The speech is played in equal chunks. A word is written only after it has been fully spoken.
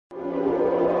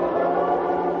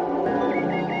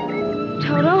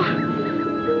Toto.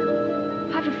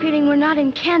 I have a feeling we're not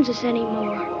in Kansas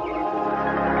anymore.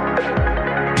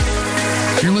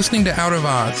 You're listening to Out of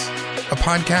Oz, a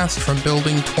podcast from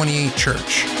Building 28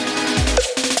 Church.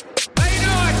 Pay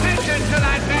no attention to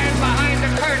that man behind the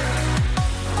curtain.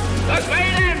 The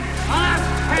Great Oz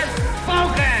has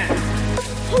spoken.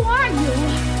 Who are you?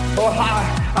 Oh,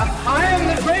 I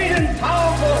am the great and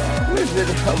powerful Wizard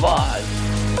of Oz.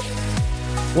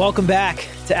 Welcome back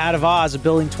to Out of Oz, a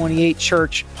Building 28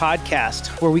 Church podcast,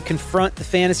 where we confront the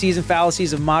fantasies and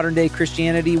fallacies of modern-day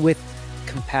Christianity with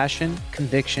compassion,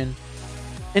 conviction,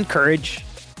 and courage.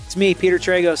 It's me, Peter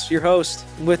Tragos, your host.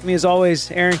 And with me, as always,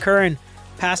 Aaron Curran,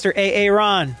 Pastor A.A.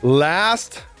 Ron.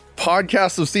 Last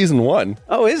podcast of season 1.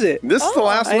 Oh, is it? This is the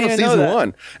last one of season 1.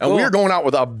 And cool. We are going out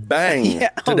with a bang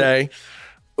today.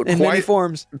 In many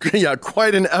forms. Yeah,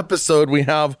 quite an episode we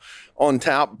have on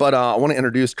tap. But I want to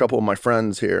introduce a couple of my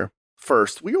friends here.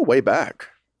 First, we go way back.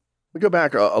 We go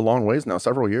back a long ways now,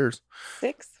 several years.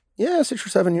 6? Yeah, 6 or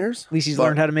 7 years. At least he's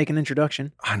learned how to make an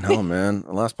introduction. I know, man.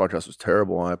 The last podcast was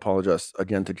terrible. I apologize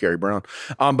again to Gary Brown.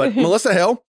 But Melissa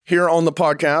Hale here on the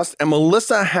podcast. And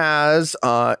Melissa has,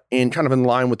 in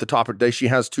line with the topic today, she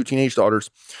has 2 teenage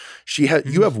daughters.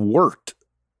 You have worked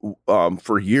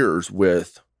for years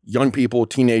with young people,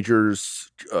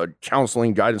 teenagers,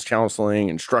 counseling, guidance counseling,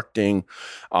 instructing,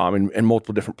 in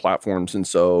multiple different platforms. And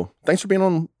so thanks for being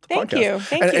on the podcast.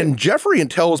 Thank you. And Jeffrey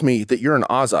tells me that you're an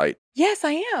Ozite. Yes,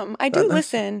 I am. I do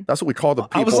listen. That's what we call the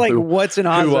people I was like, what's an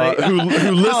Ozite?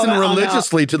 who listen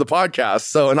religiously to the podcast.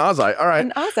 So an Ozite. All right.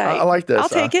 An Ozite. I like this. I'll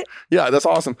take it. Yeah, that's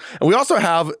awesome. And we also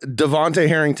have Devontae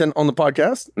Harrington on the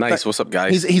podcast. Nice. What's up,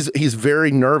 guys? He's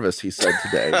very nervous, he said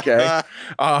today. Okay.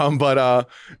 But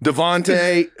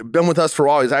Devontae, been with us for a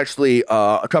while. He's actually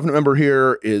a covenant member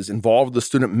here, is involved with the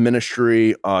student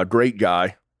ministry. Great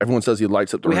guy. Everyone says he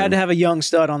lights up the room. We had to have a young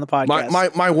stud on the podcast.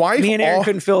 My wife. Me and Aaron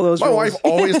couldn't fill those My roles. wife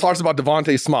always talks about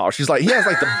Devontae's smile. She's like, he has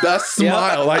like the best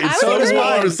smile. Like it's so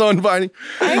small, it's so inviting.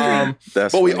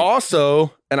 But we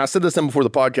also, and I said this in before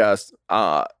the podcast,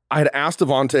 I had asked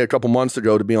Devontae a couple months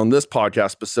ago to be on this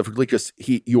podcast specifically because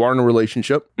you are in a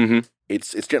relationship. Mm-hmm.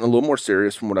 It's getting a little more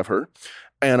serious from what I've heard.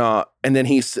 And then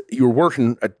you were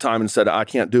working at the time and said, I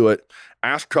can't do it.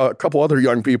 Asked a couple other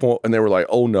young people and they were like,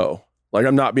 oh no. Like,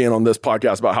 I'm not being on this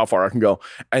podcast about how far I can go.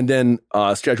 And then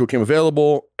schedule came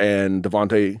available, and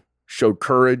Devontae showed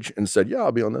courage and said, yeah,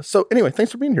 I'll be on this. So anyway, thanks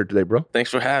for being here today, bro. Thanks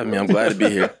for having me. I'm glad to be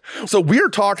here. So we're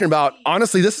talking about,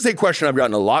 honestly, this is a question I've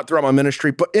gotten a lot throughout my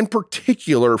ministry, but in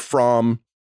particular from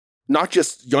not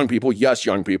just young people,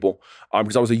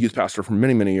 because I was a youth pastor for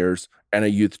many, many years and a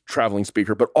youth traveling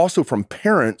speaker, but also from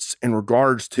parents in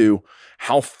regards to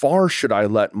how far should I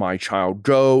let my child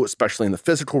go, especially in the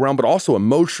physical realm, but also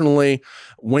emotionally.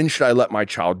 When should I let my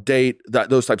child date?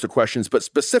 Those types of questions. But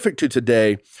specific to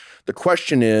today, the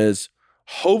question is,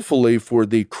 hopefully for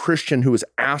the Christian who is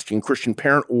asking, Christian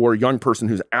parent or young person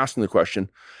who's asking the question,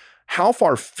 how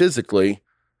far physically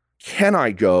can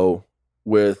I go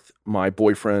with my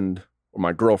boyfriend or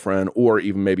my girlfriend or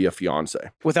even maybe a fiance?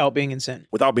 Without being in sin.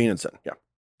 Without being in sin, yeah.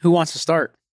 Who wants to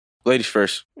start? Ladies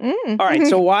first. All right.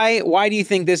 So why do you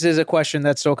think this is a question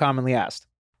that's so commonly asked?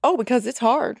 Oh, because it's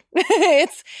hard.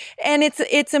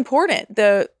 It's important.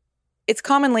 It's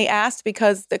commonly asked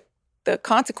because the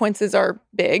consequences are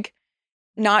big,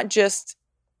 not just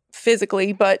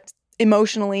physically, but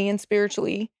emotionally and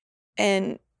spiritually.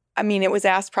 And I mean, it was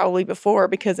asked probably before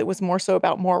because it was more so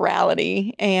about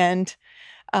morality and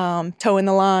toeing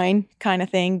the line kind of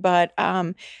thing. But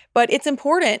it's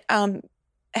important.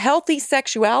 Healthy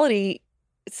sexuality,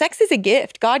 sex is a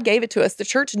gift. God gave it to us. The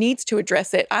church needs to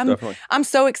address it. I'm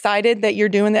so excited that you're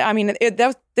doing that. I mean,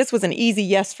 this was an easy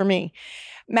yes for me.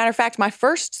 Matter of fact, my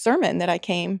first sermon that I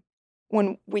came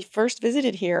when we first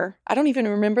visited here, I don't even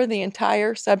remember the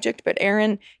entire subject, but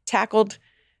Aaron tackled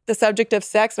the subject of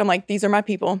sex. I'm like, these are my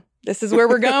people. This is where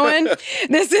we're going.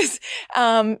 This is,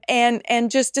 and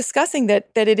just discussing that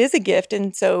it is a gift.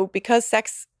 And so because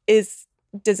sex is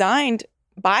designed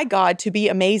by God to be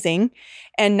amazing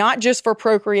and not just for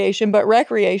procreation, but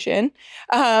recreation,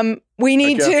 we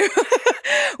need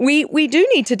we do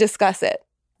need to discuss it.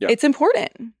 Yeah. It's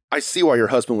important. I see why your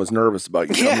husband was nervous about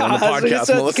you coming on the podcast,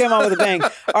 Melissa. Came out with a bang.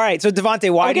 All right, so Devontae,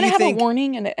 why do you think... Are we going to have a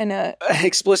warning and a...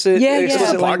 explicit language?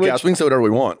 Podcast. We can say whatever we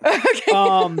want. Okay.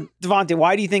 Devontae,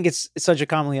 why do you think it's such a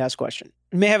commonly asked question?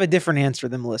 You may have a different answer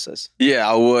than Melissa's. Yeah,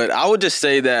 I would. I would just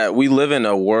say that we live in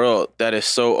a world that is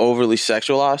so overly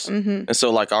sexualized. Mm-hmm. And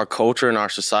so like our culture and our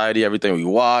society, everything we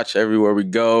watch, everywhere we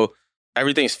go,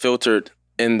 everything's filtered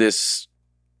in this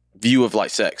view of like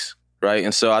sex, right?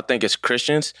 And so I think as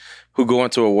Christians who go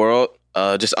into a world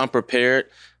just unprepared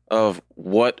of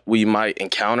what we might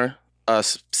encounter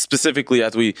specifically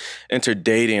as we enter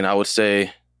dating, I would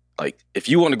say, like, if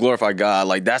you want to glorify God,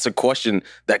 like, that's a question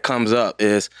that comes up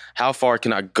is how far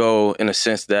can I go in a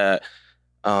sense that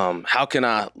how can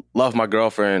I love my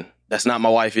girlfriend that's not my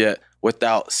wife yet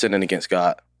without sinning against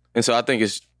God? And so I think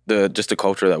it's just the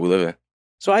culture that we live in.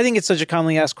 So I think it's such a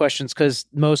commonly asked question because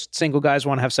most single guys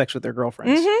want to have sex with their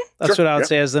girlfriends. That's what I would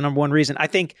say is the number one reason. I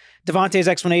think Devontae's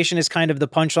explanation is kind of the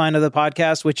punchline of the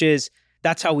podcast, which is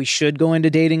that's how we should go into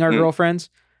dating our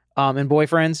girlfriends and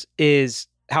boyfriends is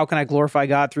how can I glorify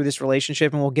God through this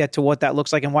relationship? And we'll get to what that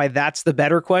looks like and why that's the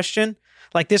better question.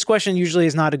 Like this question usually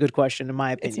is not a good question in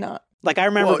my opinion. It's not. Like I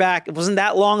remember back, it wasn't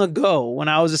that long ago when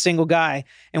I was a single guy.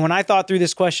 And when I thought through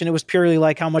this question, it was purely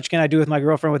like, how much can I do with my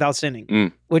girlfriend without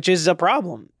sinning? Which is a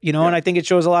problem, you know? And I think it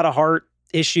shows a lot of heart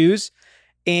issues.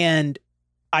 And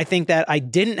I think that I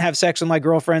didn't have sex with my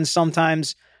girlfriend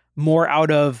sometimes more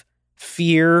out of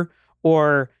fear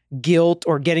or guilt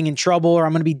or getting in trouble or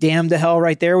I'm going to be damned to hell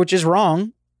right there, which is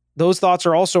wrong. Those thoughts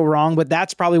are also wrong, but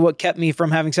that's probably what kept me from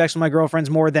having sex with my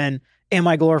girlfriends more than am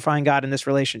I glorifying God in this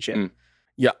relationship?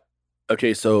 Yeah.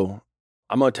 Okay, so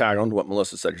I'm going to tag on to what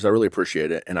Melissa said because I really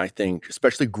appreciate it. And I think,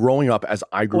 especially growing up as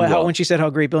I grew up. When she said how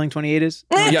great Building 28 is?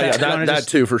 that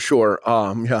too, for sure.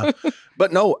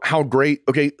 But no, how great.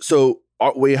 Okay, so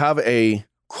we have a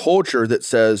culture that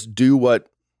says do what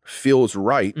feels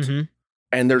right.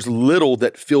 And there's little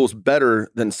that feels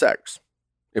better than sex,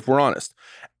 if we're honest.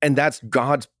 And that's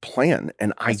God's plan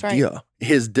and idea,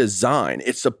 his design.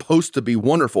 It's supposed to be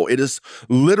wonderful. It is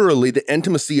literally the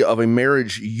intimacy of a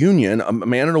marriage union, a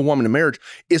man and a woman in marriage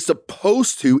is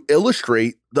supposed to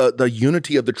illustrate the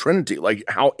unity of the Trinity, like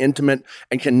how intimate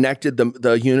and connected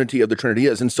the unity of the Trinity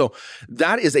is. And so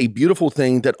that is a beautiful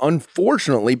thing that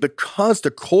unfortunately, because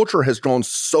the culture has gone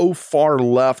so far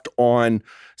left on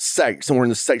sex and we're in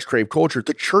the sex crave culture,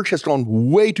 the church has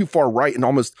gone way too far right and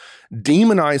almost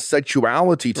demonized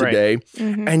sexuality today.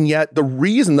 And yet the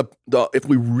reason, if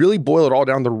we really boil it all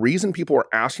down, the reason people are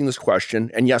asking this question,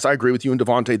 and yes, I agree with you and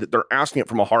Devontae that they're asking it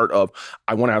from a heart of,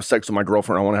 I want to have sex with my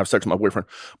girlfriend, I want to have sex with my boyfriend.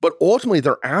 But ultimately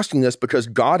they're asking this because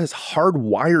God has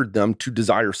hardwired them to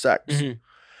desire sex.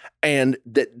 And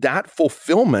that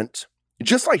fulfillment,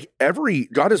 just like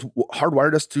God has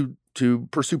hardwired us to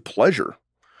pursue pleasure,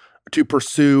 to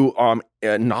pursue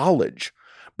knowledge.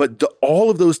 But all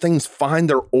of those things find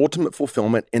their ultimate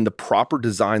fulfillment in the proper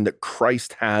design that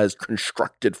Christ has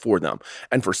constructed for them.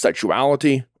 And for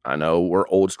sexuality, I know we're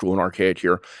old school and archaic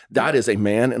here, that is a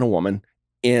man and a woman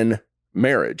in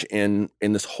marriage, in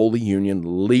this holy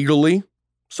union legally.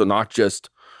 So not just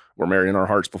we're married in our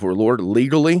hearts before the Lord,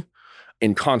 legally,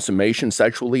 in consummation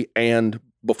sexually, and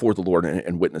before the Lord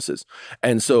and witnesses.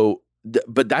 And so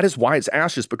but that is why it's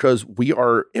asked, is because we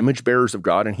are image bearers of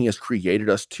God and he has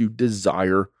created us to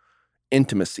desire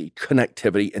intimacy,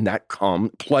 connectivity, and that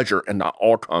pleasure, and not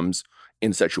all comes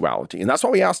in sexuality. And that's why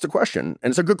we asked the question.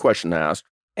 And it's a good question to ask.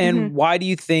 And why do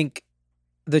you think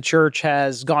the church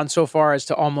has gone so far as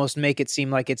to almost make it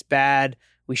seem like it's bad,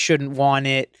 we shouldn't want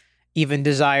it, even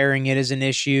desiring it is an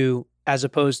issue, as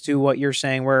opposed to what you're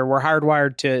saying, where we're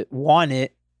hardwired to want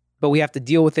it, but we have to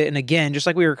deal with it. And again, just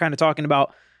like we were kind of talking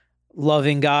about,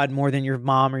 loving God more than your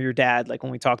mom or your dad, like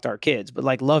when we talk to our kids, but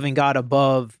like loving God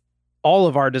above all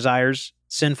of our desires,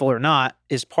 sinful or not,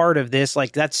 is part of this.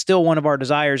 Like that's still one of our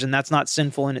desires, and that's not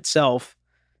sinful in itself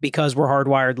because we're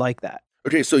hardwired like that.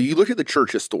 Okay, so you look at the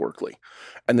church historically,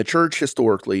 and the church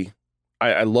historically,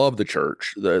 I love the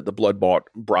church, the blood-bought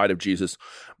bride of Jesus,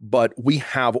 but we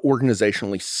have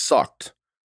organizationally sucked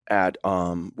at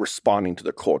responding to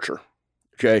the culture.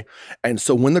 Okay, and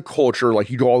so when the culture, like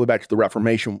you go all the way back to the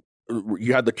Reformation,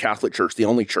 you had the Catholic Church, the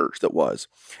only church that was,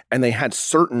 and they had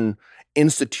certain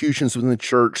institutions within the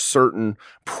church, certain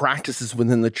practices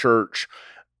within the church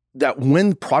that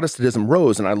when Protestantism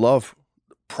rose, and I love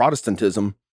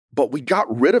Protestantism, but we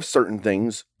got rid of certain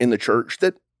things in the church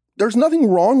that there's nothing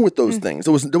wrong with those things.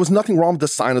 There was nothing wrong with the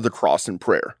sign of the cross in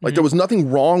prayer. Like there was nothing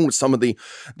wrong with some of the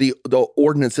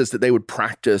ordinances that they would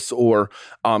practice or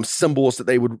symbols that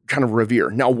they would kind of revere.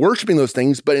 Now worshiping those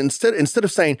things, but instead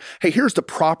of saying, hey, here's the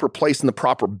proper place and the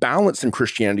proper balance in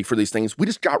Christianity for these things, we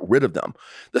just got rid of them.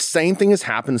 The same thing has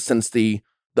happened since the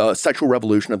sexual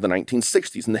revolution of the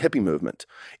 1960s and the hippie movement.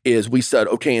 Is we said,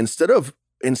 okay, instead of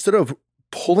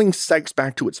pulling sex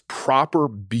back to its proper,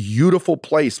 beautiful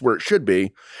place where it should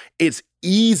be, it's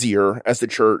easier as the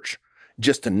church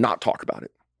just to not talk about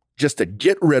it, just to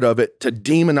get rid of it, to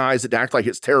demonize it, to act like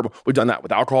it's terrible. We've done that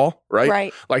with alcohol, right?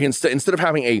 Right. Like instead of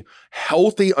having a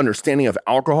healthy understanding of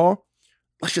alcohol,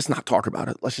 let's just not talk about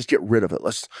it. Let's just get rid of it.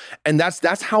 And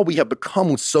that's how we have become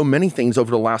with so many things over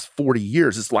the last 40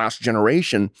 years, this last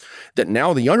generation, that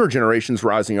now the younger generation's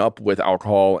rising up with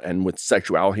alcohol and with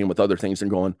sexuality and with other things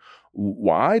and going,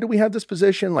 why do we have this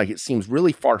position? Like, it seems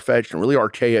really far-fetched and really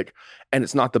archaic, and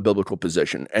it's not the biblical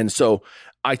position. And so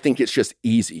I think it's just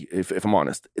easy, if I'm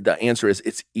honest. The answer is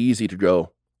it's easy to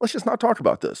go, let's just not talk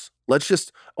about this. Let's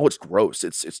just, it's gross.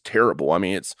 It's terrible. I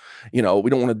mean, it's, we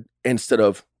don't want to, instead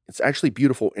of, it's actually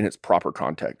beautiful in its proper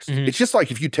context. Mm-hmm. It's just like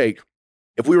if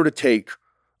we were to take,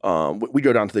 we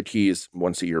go down to the Keys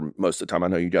once a year, most of the time. I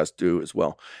know you guys do as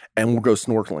well. And we'll go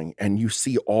snorkeling and you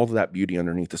see all of that beauty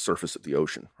underneath the surface of the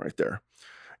ocean right there.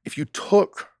 If you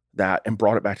took that and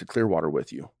brought it back to Clearwater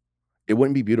with you, it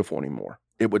wouldn't be beautiful anymore.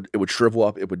 It would shrivel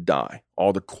up. It would die.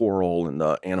 All the coral and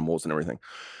the animals and everything.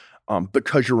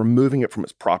 Because you're removing it from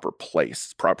its proper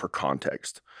place, proper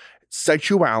context.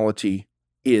 Sexuality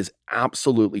is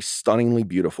absolutely stunningly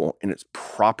beautiful in its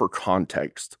proper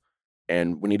context.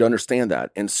 And we need to understand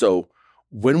that. And so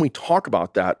when we talk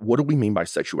about that, what do we mean by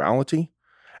sexuality?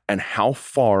 And how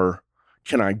far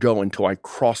can I go until I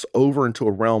cross over into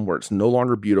a realm where it's no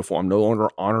longer beautiful? I'm no longer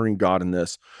honoring God in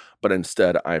this, but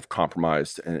instead I've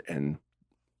compromised and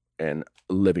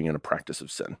living in a practice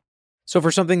of sin. So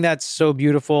for something that's so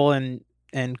beautiful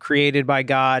and created by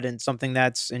God and something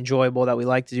that's enjoyable that we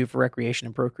like to do for recreation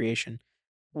and procreation,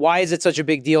 why is it such a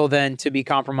big deal then to be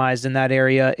compromised in that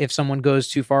area if someone goes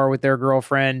too far with their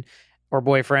girlfriend or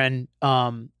boyfriend?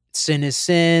 Sin is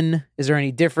sin. Is there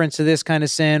any difference to this kind of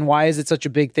sin? Why is it such a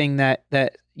big thing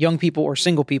that young people or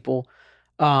single people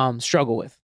struggle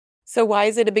with? So why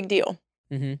is it a big deal?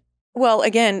 Mm-hmm. Well,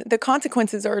 again, the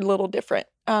consequences are a little different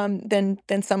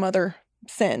than some other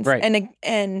sins. Right.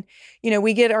 And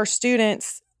we get our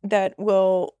students that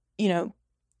will, the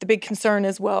big concern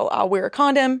is, well, I'll wear a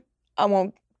condom. I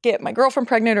won't get my girlfriend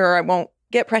pregnant, or I won't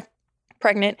get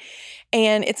pregnant.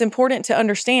 And it's important to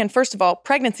understand, first of all,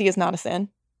 pregnancy is not a sin.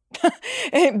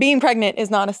 Being pregnant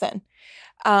is not a sin.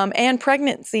 And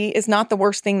pregnancy is not the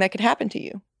worst thing that could happen to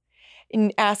you.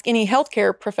 And ask any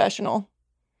healthcare professional.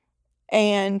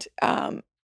 And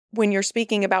when you're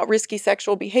speaking about risky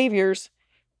sexual behaviors,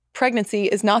 pregnancy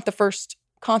is not the first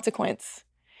consequence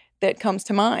that comes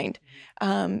to mind.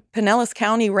 Pinellas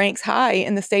County ranks high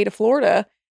in the state of Florida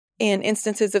in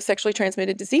instances of sexually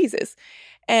transmitted diseases.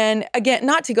 And again,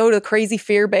 not to go to the crazy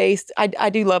fear-based,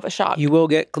 I do love a shock. You will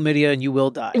get chlamydia and you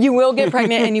will die. You will get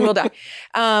pregnant and you will die.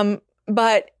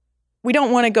 But we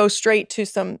don't want to go straight to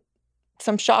some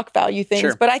shock value things.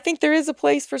 Sure. But I think there is a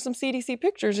place for some CDC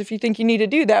pictures if you think you need to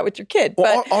do that with your kid.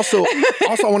 Well, But also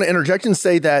I want to interject and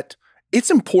say that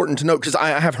it's important to note, because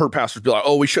I have heard pastors be like,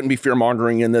 we shouldn't be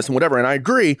fear-mongering in this and whatever. And I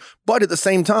agree. But at the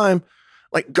same time,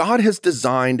 like, God has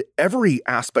designed every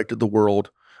aspect of the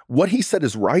world. What he said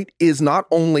is right is not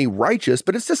only righteous,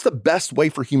 but it's just the best way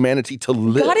for humanity to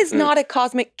live. God is not a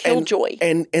cosmic killjoy.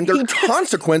 And there are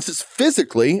consequences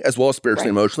physically, as well as spiritually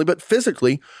and emotionally, but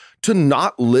physically, to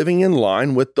not living in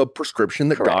line with the prescription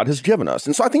that God has given us.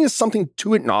 And so I think it's something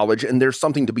to acknowledge, and there's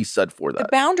something to be said for that. The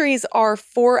boundaries are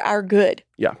for our good.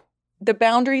 Yeah. The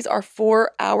boundaries are for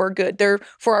our good. They're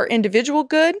for our individual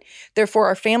good. They're for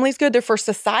our family's good. They're for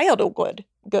societal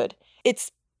good.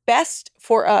 It's best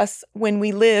for us when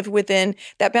we live within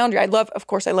that boundary. I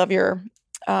love your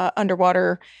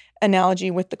underwater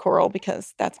analogy with the coral,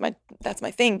 because that's my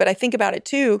thing. But I think about it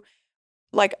too,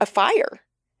 like a fire.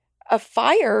 A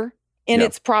fire in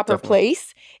its proper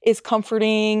place is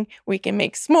comforting. We can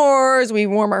make s'mores. We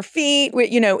warm our feet.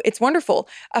 It's wonderful.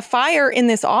 A fire in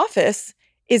this office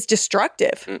is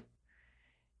destructive.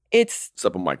 It's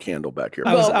up on my candle back here.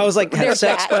 I was like, have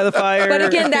sex by the fire. But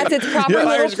again, that's its proper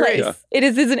little place. Yeah. It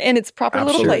isn't in its proper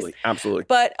little place. Absolutely.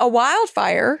 But a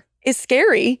wildfire is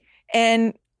scary,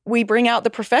 and we bring out the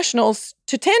professionals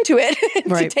to tend to it,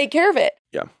 to take care of it.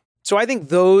 Yeah. So I think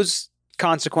those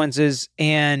consequences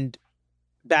and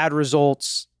bad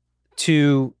results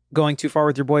to going too far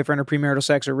with your boyfriend or premarital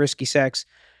sex or risky sex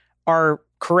are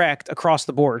correct across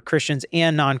the board, Christians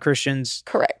and non-Christians.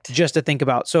 Correct. Just to think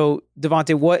about. So,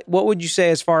 Devontae, what would you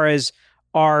say as far as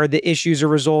are the issues or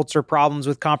results or problems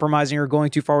with compromising or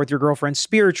going too far with your girlfriend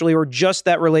spiritually, or just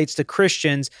that relates to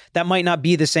Christians that might not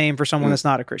be the same for someone that's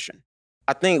not a Christian?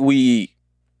 I think we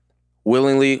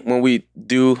willingly, when we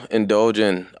do indulge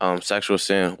in sexual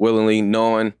sin, willingly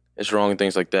knowing it's wrong and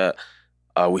things like that,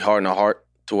 we harden our heart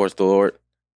towards the Lord.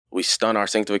 We stun our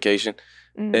sanctification.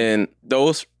 Mm-hmm. And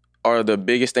those are the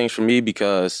biggest things for me,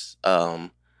 because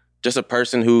just a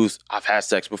person I've had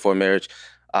sex before marriage,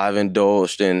 I've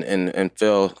indulged and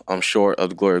fell short of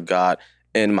the glory of God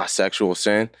in my sexual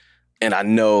sin. And I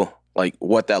know like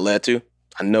what that led to.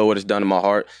 I know what it's done to my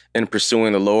heart. In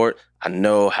pursuing the Lord, I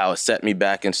know how it set me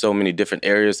back in so many different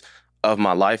areas of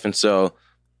my life. And so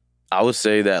I would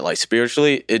say that like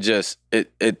spiritually,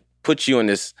 it puts you in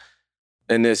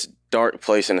this dark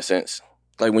place in a sense.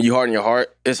 Like when you harden your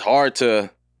heart, it's hard to,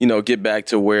 get back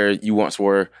to where you once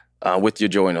were with your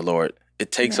joy in the Lord.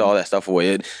 It takes all that stuff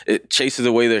away. It chases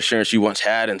away the assurance you once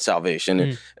had in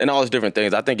salvation and all those different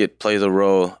things. I think it plays a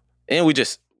role. And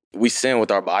we sin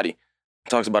with our body. It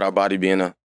talks about our body being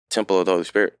a temple of the Holy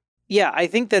Spirit. Yeah, I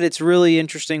think that it's really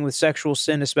interesting with sexual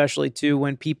sin, especially too,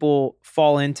 when people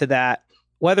fall into that,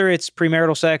 whether it's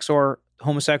premarital sex or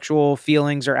homosexual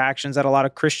feelings or actions that a lot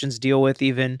of Christians deal with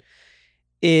even,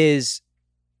 is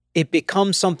it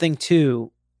becomes something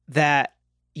too that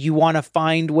you want to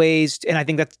find ways, and I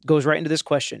think that goes right into this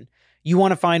question. You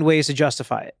want to find ways to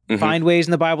justify it. Mm-hmm. Find ways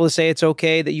in the Bible to say it's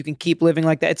okay, that you can keep living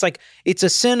like that. It's like, it's a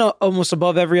sin almost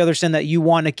above every other sin that you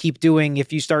want to keep doing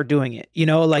if you start doing it.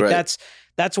 Right.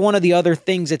 That's one of the other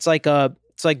things. It's like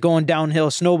going downhill,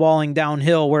 snowballing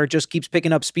downhill, where it just keeps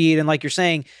picking up speed. And like you're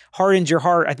saying, hardens your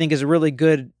heart, I think is a really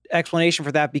good explanation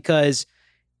for that, because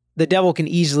the devil can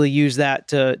easily use that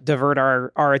to divert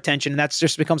our attention. And that's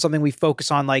just become something we focus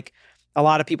on. Like a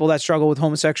lot of people that struggle with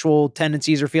homosexual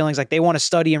tendencies or feelings, like they want to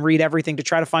study and read everything to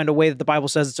try to find a way that the Bible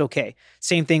says it's okay.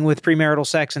 Same thing with premarital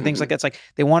sex and things like that. It's like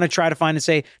they want to try to find and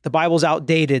say the Bible's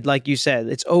outdated, like you said.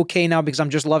 It's okay now because I'm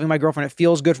just loving my girlfriend. It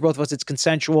feels good for both of us. It's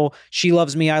consensual. She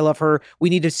loves me. I love her. We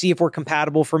need to see if we're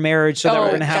compatible for marriage so that we're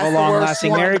going to have a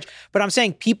long-lasting marriage. But I'm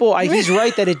saying he's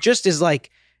right that it just is like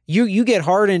you get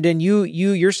hardened and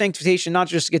your sanctification not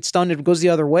just gets stunted, it goes the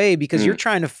other way because you're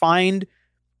trying to find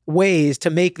ways to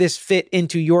make this fit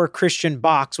into your Christian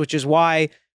box, which is why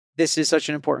this is such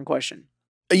an important question.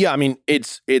 Yeah, I mean,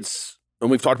 it's, and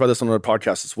we've talked about this on our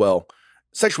podcast as well.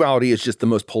 Sexuality is just the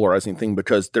most polarizing thing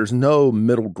because there's no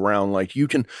middle ground. Like you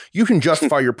can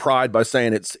justify your pride by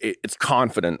saying it's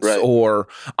confidence, right, or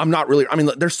I'm not really. I mean,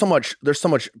 there's so much.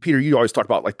 Peter, you always talk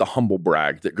about like the humble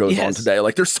brag that goes on today.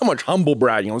 Like there's so much humble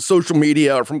bragging on social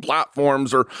media or from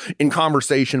platforms or in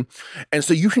conversation, and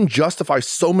so you can justify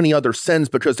so many other sins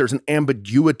because there's an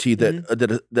ambiguity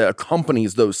that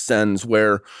accompanies those sins.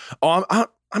 Where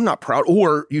I'm not proud,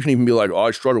 or you can even be like, oh,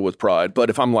 I struggle with pride. But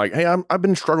if I'm like, hey, I've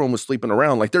been struggling with sleeping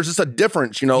around, like there's just a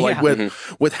difference, like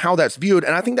with how that's viewed.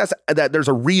 And I think that there's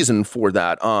a reason for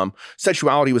that.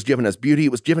 Sexuality was given as beauty.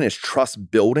 It was given as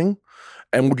trust building.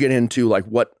 And we'll get into like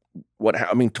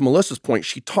I mean, to Melissa's point,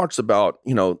 she talks about,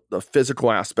 the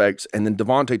physical aspects, and then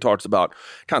Devontae talks about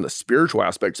kind of the spiritual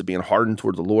aspects of being hardened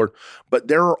toward the Lord. But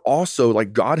there are also,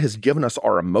 like, God has given us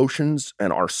our emotions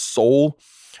and our soul.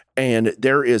 And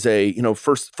there is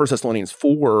First Thessalonians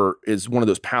 4 is one of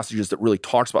those passages that really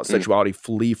talks about sexuality,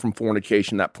 flee from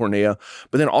fornication, that porneia,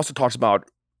 but then also talks about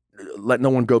let no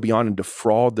one go beyond and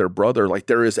defraud their brother. Like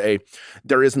there is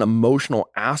an emotional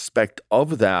aspect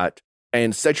of that.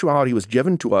 And sexuality was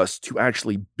given to us to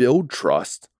actually build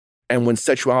trust. And when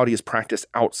sexuality is practiced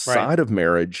outside of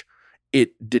marriage,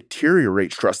 it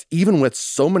deteriorates trust. Even with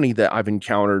so many that I've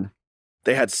encountered,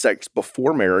 they had sex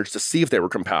before marriage to see if they were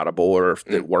compatible or if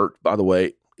it worked. By the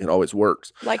way, it always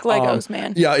works. Like Legos,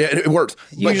 man. Yeah, it works.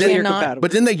 Usually you're compatible. But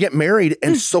then they get married,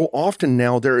 and so often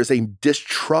now there is a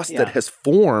distrust that has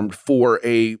formed for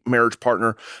a marriage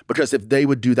partner, because if they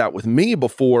would do that with me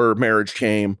before marriage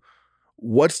came,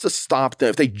 what's to stop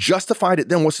them? If they justified it,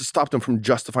 then what's to stop them from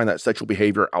justifying that sexual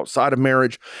behavior outside of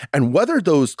marriage? And whether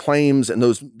those claims and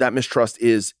that mistrust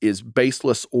is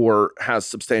baseless or has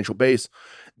substantial base,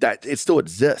 that it still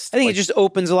exists. I think it just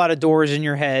opens a lot of doors in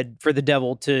your head for the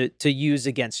devil to use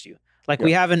against you. Like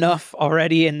we have enough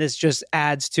already, and this just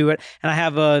adds to it. And I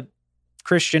have a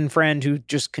Christian friend who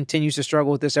just continues to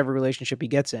struggle with this every relationship he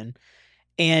gets in.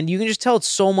 And you can just tell it's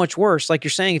so much worse. Like you're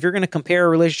saying, if you're going to compare a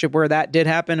relationship where that did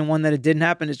happen and one that it didn't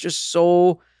happen, it's just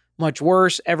so much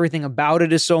worse. Everything about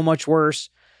it is so much worse.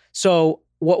 So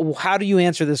how do you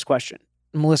answer this question?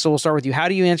 Melissa, we'll start with you. How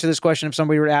do you answer this question if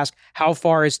somebody were to ask, how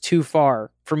far is too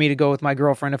far for me to go with my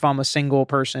girlfriend if I'm a single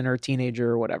person or a teenager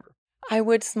or whatever? I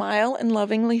would smile and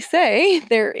lovingly say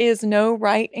there is no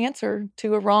right answer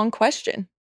to a wrong question.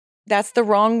 That's the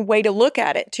wrong way to look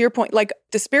at it. To your point, like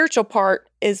the spiritual part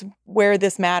is where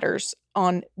this matters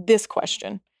on this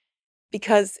question,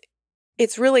 because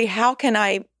it's really, how can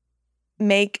I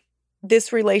make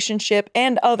this relationship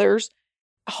and others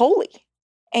holy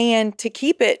and to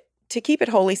keep it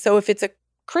holy. So if it's a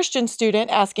Christian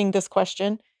student asking this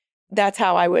question, that's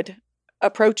how I would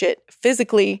approach it.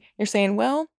 Physically, you're saying,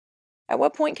 well, at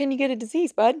what point can you get a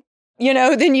disease, bud?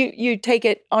 Then you take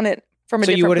it on it from a different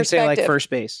perspective. So you wouldn't say like first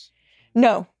base?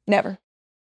 No, never.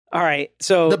 All right.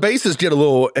 So The bases get a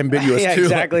little ambiguous yeah, too.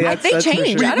 exactly. They for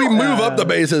change. sure. I We don't- move up the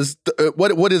bases.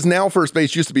 What is now first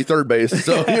base used to be third base.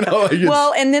 So, it's-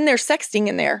 Well, and then there's sexting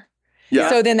in there. yeah.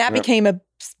 So then that Yeah. became a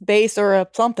base or a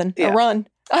something, Yeah. a run.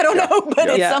 I don't know, but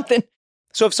it's Yeah. something.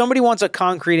 So if somebody wants a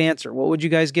concrete answer, what would you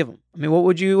guys give them? I mean, what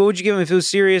would you give them if it was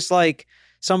serious? Like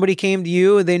somebody came to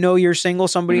you, they know you're single.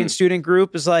 Somebody in student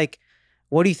group is like,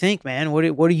 "What do you think, man? What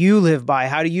do you live by?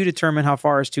 How do you determine how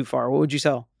far is too far?" What would you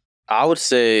tell? I would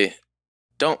say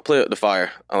don't play with the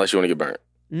fire unless you want to get burnt,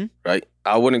 Mhm. right?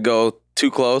 I wouldn't go too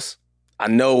close. I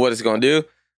know what it's going to do.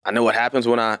 I know what happens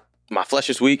when my flesh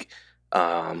is weak.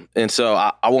 And so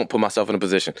I won't put myself in a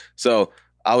position. So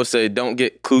I would say don't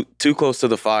get too close to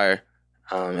the fire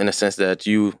in a sense that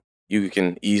you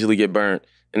can easily get burnt.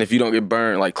 And if you don't get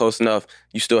burnt like close enough,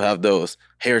 you still have those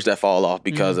hairs that fall off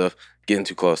because of getting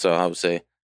too close. So I would say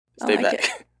stay I like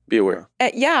back. Be aware.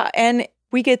 Yeah. And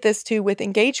we get this too with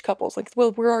engaged couples. Like,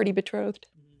 well, we're already betrothed.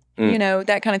 Mm. You know,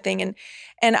 that kind of thing.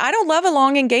 And I don't love a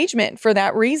long engagement for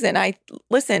that reason.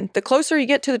 Listen, the closer you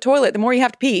get to the toilet, the more you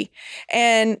have to pee.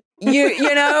 And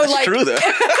you know, like True though.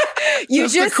 you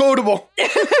That's just the quotable.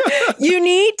 you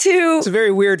need to It's a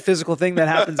very weird physical thing that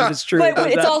happens if it's true. but Does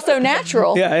it's that- also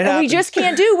natural. Yeah, it and we happens. just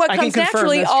can't do what I can comes confirm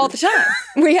naturally that's all true. the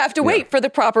time. We have to wait for the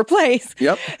proper place.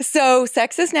 Yep. So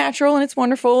sex is natural and it's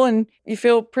wonderful and you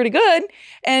feel pretty good.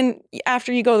 And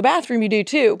after you go to the bathroom, you do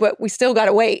too. But we still got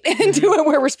to wait and do it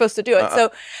where we're supposed to do it.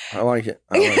 So I like it.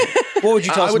 I like it. What would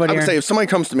you tell I would somebody? say Aaron? if somebody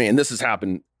comes to me, and this has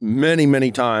happened many,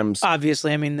 many times,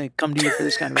 Obviously, I mean, they come to you for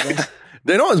this kind of thing.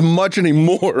 they don't as much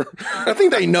anymore. I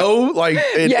think they know, like,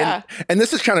 Yeah. and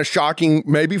this is kind of shocking,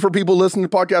 maybe for people listening to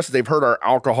podcasts. They've heard our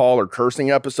alcohol or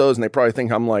cursing episodes, and they probably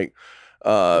think I'm like, do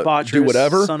Debaucherous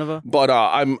whatever. son of a- But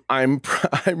I'm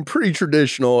pretty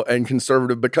traditional and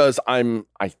conservative because I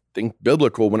think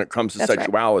biblical when it comes to That's right.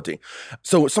 sexuality.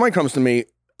 So if somebody comes to me,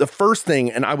 the first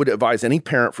thing, and I would advise any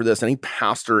parent for this, any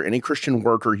pastor, any Christian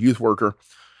worker, youth worker,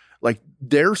 like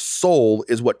their soul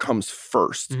is what comes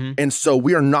first. Mhm. And so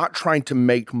we are not trying to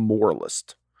make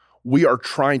moralist. We are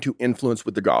trying to influence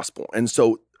with the gospel. And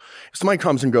so if somebody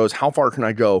comes and goes, how far can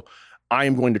I go? I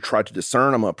am going to try to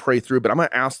discern. I'm going to pray through, but I'm going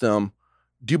to ask them,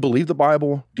 do you believe the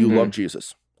Bible? Do you Mhm. love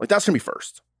Jesus? Like that's going to be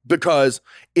first. Because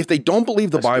if they don't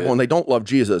believe the That's Bible good. and they don't love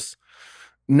Jesus,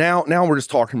 now we're just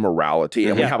talking morality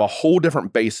and we Yeah. have a whole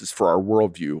different basis for our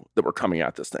worldview that we're coming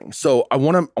at this thing. So I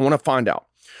want to find out.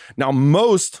 Now,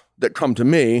 most that come to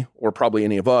me, or probably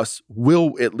any of us,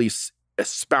 will at least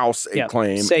espouse a Yeah,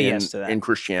 claim say in, yes to that. in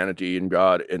Christianity and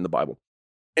God in the Bible.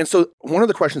 And so one of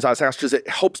the questions I was asked is it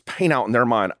helps paint out in their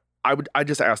mind. I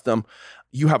just ask them,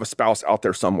 you have a spouse out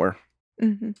there somewhere.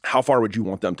 mhm. How far would you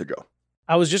want them to go?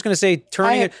 I was just going to say,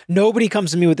 turning it. Nobody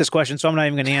comes to me with this question, so I'm not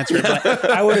even going to answer it. But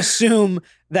I would assume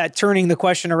that turning the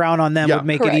question around on them Yeah. would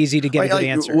make Correct. it easy to get a good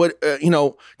answer. What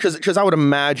because I would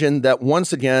imagine that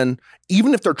once again,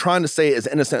 even if they're trying to say it as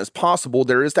innocent as possible,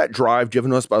 there is that drive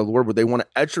given to us by the Lord where they want to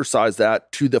exercise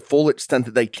that to the full extent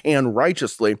that they can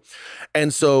righteously.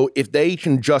 And so if they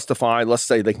can justify, let's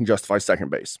say they can justify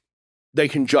second base, they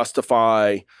can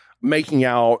justify making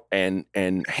out and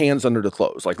hands under the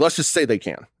clothes. Like let's just say they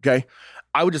can. Okay.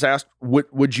 I would just ask,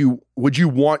 would you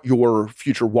want your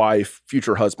future wife,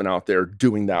 future husband out there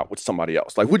doing that with somebody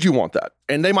else? Like, would you want that?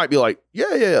 And they might be like, yeah,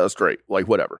 that's great. Like,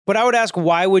 whatever. But I would ask,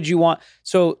 why would you want?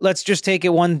 So let's just take it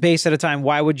one base at a time.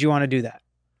 Why would you want to do that?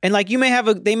 And like, they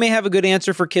may have a good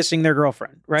answer for kissing their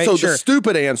girlfriend, right? So Sure. the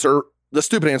stupid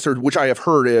answer, which I have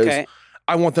heard is, Okay.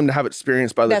 I want them to have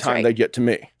experience by the That's time right. they get to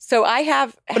me. So I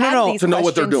have had these to know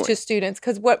what they're questions doing. to students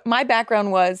because what my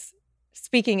background was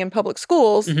speaking in public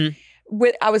schools. Mhm.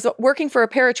 I was working for a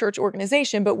parachurch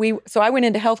organization, but I went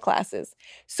into health classes.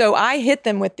 So I hit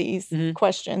them with these Mhm.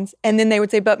 questions, and then they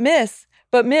would say, "But miss,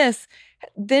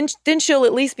 then she'll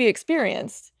at least be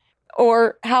experienced."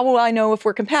 Or how will I know if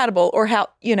we're compatible? Or how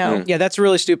Yeah, that's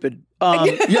really stupid.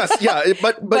 Yes, yeah,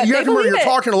 but But you they have to remember believe you're it.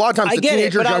 talking a lot of times I to get it,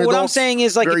 teenagers, but young what I'm adults, saying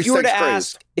is, like, very if you were to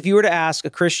sex-crazed. ask a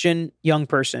Christian young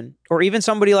person, or even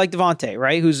somebody like Devontae,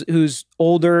 right, who's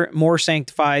older, more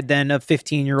sanctified than a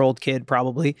 15-year-old kid,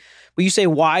 probably, but you say,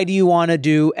 why do you want to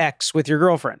do X with your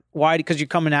girlfriend? Why? Because you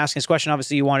come and ask this question.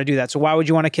 Obviously, you want to do that. So why would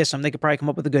you want to kiss them? They could probably come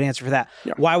up with a good answer for that.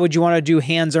 Yeah. Why would you want to do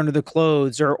hands under the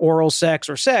clothes or oral sex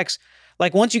or sex?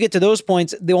 Like, once you get to those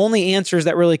points, the only answers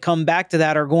that really come back to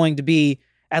that are going to be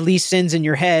at least sins in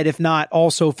your head, if not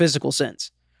also physical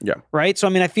sins. Yeah. Right. So, I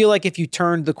mean, I feel like if you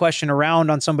turned the question around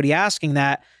on somebody asking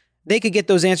that, they could get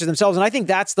those answers themselves. And I think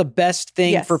that's the best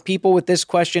thing Yes. for people with this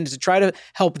question, is to try to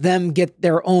help them get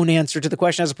their own answer to the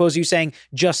question, as opposed to you saying,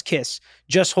 just kiss,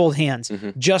 just hold hands,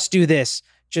 just do this,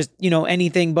 just,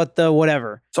 anything but the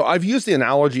whatever. So I've used the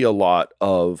analogy a lot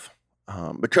of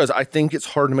because I think it's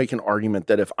hard to make an argument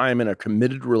that if I'm in a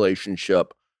committed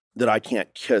relationship that I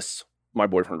can't kiss my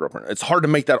boyfriend or girlfriend. It's hard to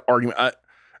make that argument.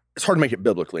 It's hard to make it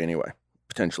biblically anyway,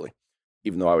 potentially,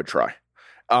 even though I would try.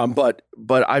 But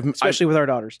especially with our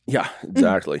daughters. Yeah,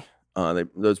 exactly.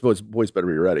 Those boys better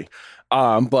be ready.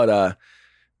 But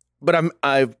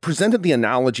I've presented the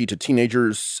analogy to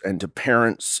teenagers and to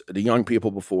parents, to young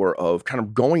people before, of kind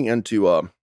of going into a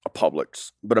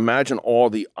Publix. But imagine all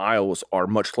the aisles are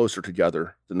much closer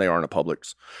together than they are in a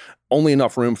Publix. Only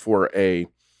enough room for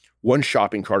one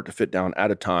shopping cart to fit down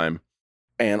at a time.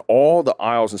 And all the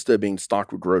aisles, instead of being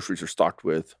stocked with groceries, are stocked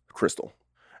with Crystal.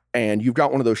 And you've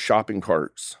got one of those shopping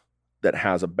carts that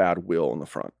has a bad wheel in the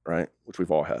front, right? Which we've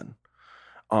all had.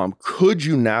 Could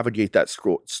you navigate that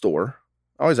store?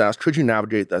 I always ask, could you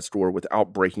navigate that store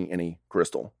without breaking any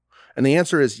Crystal? And the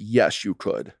answer is yes, you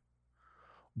could.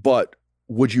 But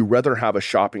would you rather have a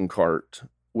shopping cart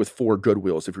with 4 good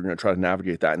wheels if you're going to try to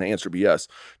navigate that? And the answer would be yes.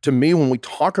 To me, when we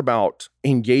talk about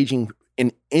engaging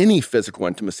in any physical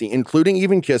intimacy, including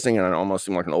even kissing, and I almost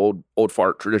seem like an old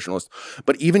fart traditionalist,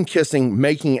 but even kissing,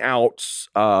 making out,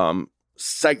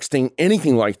 sexting,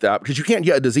 anything like that, because you can't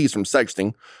get a disease from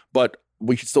sexting, but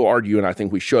we could still argue, and I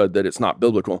think we should, that it's not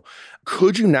biblical.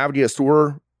 Could you navigate a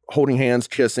store holding hands,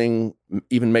 kissing,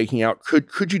 even making out?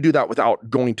 Could you do that without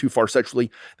going too far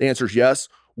sexually? The answer is yes.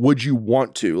 Would you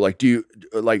want to? Like,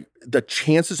 the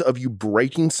chances of you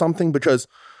breaking something, because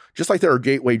just like there are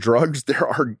gateway drugs,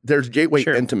 there's gateway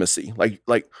intimacy.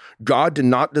 Like God did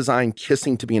not design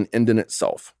kissing to be an end in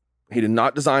itself. He did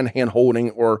not design hand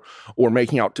holding or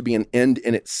making out to be an end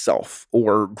in itself,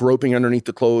 or groping underneath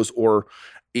the clothes, or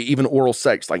even oral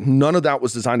sex. Like, none of that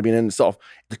was designed to be an end in itself.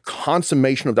 The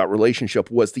consummation of that relationship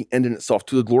was the end in itself,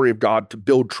 to the glory of God, to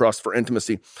build trust for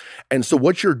intimacy. And so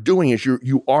what you're doing is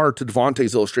you are, to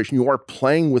Devontae's illustration, you are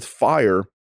playing with fire,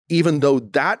 even though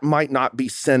that might not be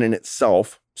sin in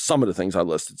itself. Some of the things I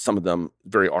listed, some of them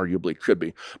very arguably could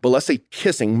be. But let's say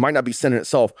kissing might not be sin in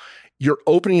itself. You're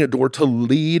opening a door to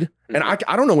lead. And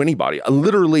I don't know anybody.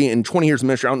 Literally in 20 years of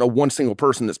ministry, I don't know one single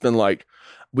person that's been like,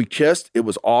 we kissed, it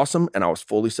was awesome, and I was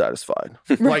fully satisfied.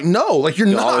 Like, no, like you're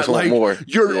not. Like, more.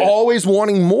 You're always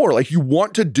wanting more. Like, you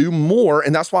want to do more.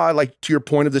 And that's why, like, to your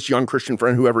point of this young Christian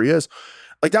friend, whoever he is,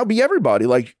 like, that would be everybody.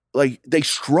 Like they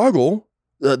struggle.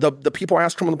 The people I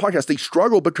asked from on the podcast, they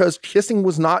struggle because kissing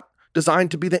was not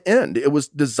designed to be the end. It was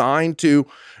designed to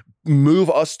move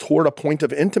us toward a point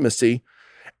of intimacy.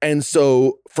 And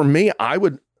so for me,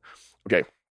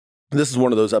 this is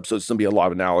one of those episodes. It's going to be a lot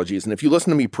of analogies. And if you listen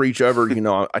to me preach ever,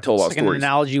 I tell a lot of stories. An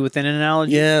analogy within an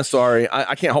analogy. Yeah, sorry.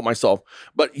 I can't help myself.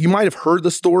 But you might have heard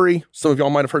the story. Some of y'all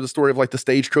might have heard the story of like the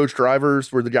stagecoach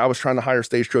drivers, where the guy was trying to hire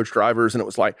stagecoach drivers. And it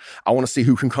was like, I want to see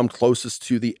who can come closest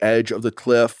to the edge of the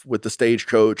cliff with the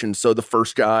stagecoach. And so the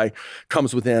first guy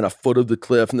comes within a foot of the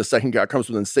cliff, and the second guy comes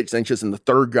within 6 inches. And the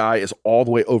third guy is all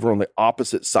the way over on the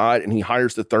opposite side. And he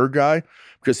hires the third guy,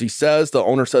 because the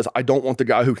owner says, I don't want the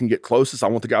guy who can get closest. I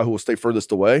want the guy who will stay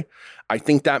furthest away. I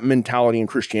think that mentality in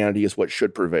Christianity is what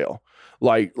should prevail.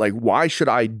 Like, why should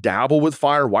I dabble with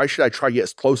fire? Why should I try to get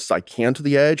as close as I can to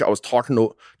the edge? I was talking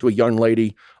to a young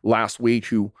lady last week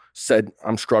who said,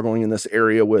 I'm struggling in this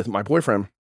area with my boyfriend.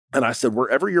 And I said,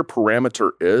 wherever your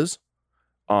parameter is,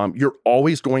 you're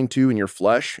always going to, in your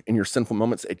flesh, in your sinful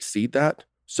moments, exceed that.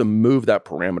 So move that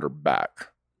parameter back.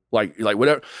 Like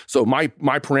whatever. So my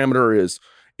parameter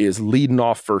is leading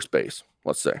off first base,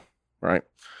 let's say, right?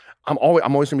 I'm always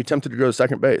going to be tempted to go to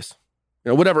second base,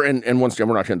 whatever. And once again,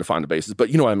 we're not going to define the bases, but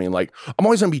you know what I mean? Like, I'm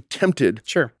always going to be tempted,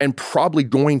 and probably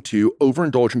going to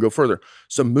overindulge and go further.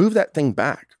 So move that thing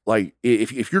back. Like,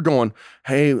 if you're going,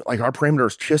 hey, like our parameter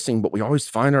is kissing, but we always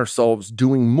find ourselves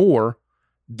doing more,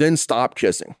 then stop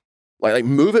kissing. Like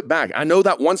move it back. I know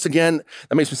that, once again,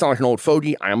 that makes me sound like an old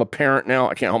fogey. I am a parent now.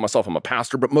 I can't help myself. I'm a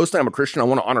pastor, but mostly I'm a Christian. I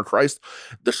want to honor Christ.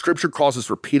 The scripture calls us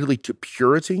repeatedly to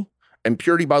purity. And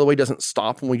purity, by the way, doesn't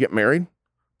stop when we get married.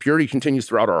 Purity continues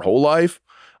throughout our whole life.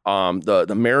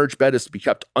 The marriage bed is to be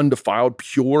kept undefiled,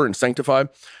 pure, and sanctified.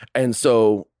 And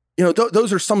so,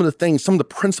 those are some of the things, some of the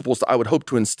principles that I would hope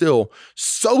to instill,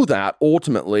 so that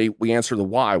ultimately we answer the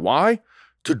why. Why?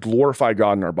 To glorify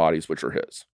God in our bodies, which are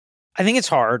His. I think it's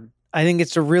hard. I think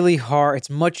it's it's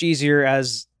much easier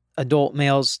as adult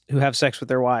males who have sex with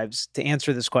their wives to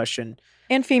answer this question.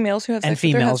 And females who have sex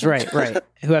with their husbands. right.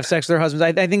 Who have sex with their husbands.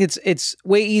 I think it's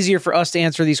way easier for us to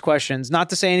answer these questions. Not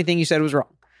to say anything you said was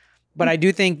wrong, but I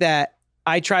do think that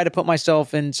I try to put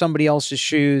myself in somebody else's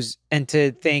shoes and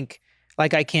to think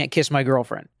like I can't kiss my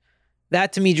girlfriend.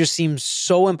 That to me just seems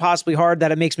so impossibly hard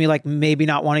that it makes me like maybe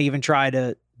not want to even try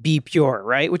to be pure,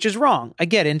 right? Which is wrong. I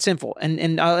get it, and sinful.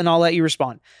 And I'll let you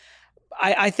respond.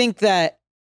 I think that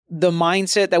the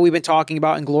mindset that we've been talking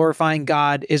about and glorifying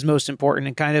God is most important.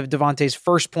 And kind of Devontae's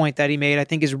first point that he made, I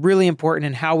think is really important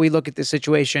in how we look at this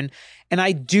situation. And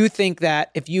I do think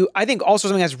that I think also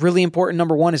something that's really important,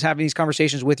 number one, is having these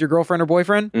conversations with your girlfriend or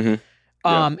boyfriend.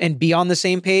 And be on the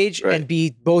same page, and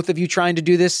be both of you trying to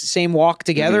do this same walk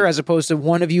together, as opposed to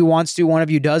one of you wants to, one of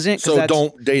you doesn't. So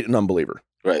don't date an unbeliever.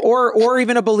 Right. Or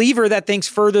even a believer that thinks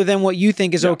further than what you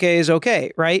think is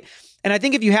okay, right? And I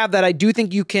think if you have that, I do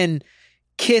think you can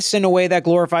kiss in a way that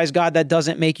glorifies God, that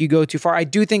doesn't make you go too far. I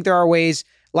do think there are ways,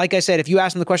 like I said, if you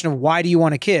ask them the question of why do you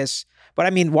want to kiss, but I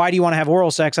mean, why do you want to have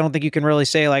oral sex? I don't think you can really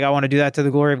say like, I want to do that to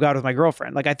the glory of God with my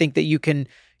girlfriend. Like, I think that you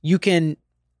can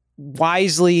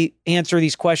wisely answer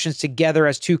these questions together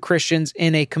as two Christians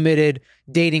in a committed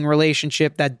dating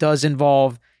relationship that does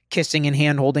involve kissing and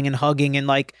hand holding and hugging and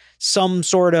like some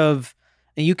sort of,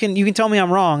 you can tell me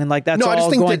I'm wrong, and like that's I just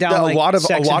think going down that like a lot of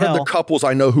sex the and hell. couples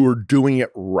I know who are doing it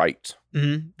right.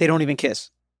 They don't even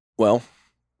kiss. Well,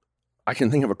 I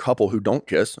can think of a couple who don't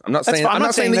kiss. I'm not That's saying fine. I'm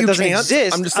not saying that you doesn't can't.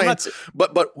 exist. I'm just saying,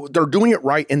 but they're doing it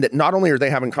right in that not only are they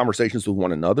having conversations with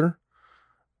one another,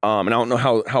 and I don't know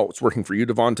how it's working for you,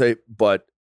 Devontae, but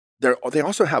they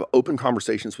also have open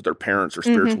conversations with their parents or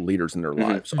spiritual leaders in their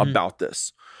lives about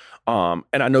this. And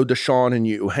I know Deshaun and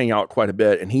you hang out quite a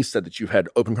bit, and he said that you've had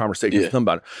open conversations with him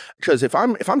about it. Because if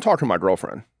I'm talking to my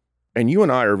girlfriend, and you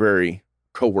and I are very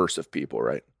coercive people,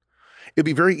 right? It'd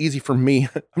be very easy for me.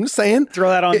 I'm just saying, throw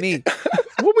that on me.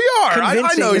 Well, we are.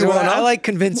 I know you want. I like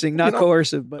convincing, not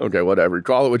coercive. But okay, whatever.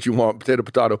 Call it what you want.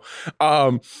 Potato.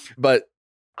 But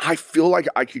I feel like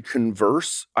I could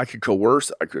converse. I could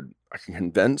coerce. I can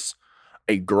convince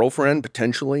a girlfriend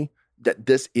potentially that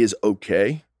this is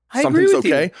okay. Something's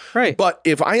okay. You. Right. But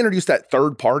if I introduce that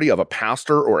third party of a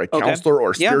pastor or a counselor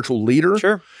or a spiritual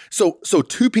leader, so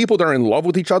two people that are in love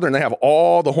with each other and they have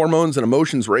all the hormones and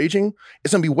emotions raging,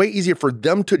 it's going to be way easier for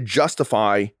them to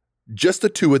justify just the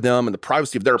two of them in the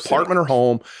privacy of their apartment or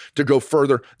home to go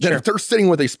further than if they're sitting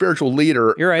with a spiritual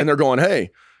leader and they're going,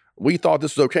 hey, we thought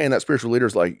this was okay. And that spiritual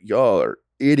leader's like, y'all are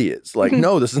idiots. Like,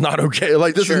 no, this is not okay.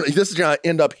 Like this is going to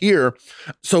end up here.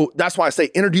 So that's why I say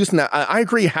introducing that. I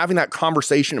agree, having that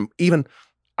conversation, even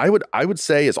I would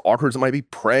say, as awkward as it might be,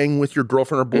 praying with your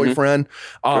girlfriend or boyfriend.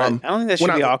 I don't think that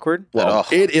should be awkward. Well,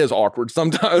 it is awkward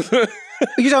sometimes.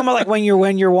 You're talking about like when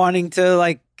you're wanting to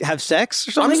like have sex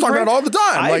or something? I'm just talking about it all the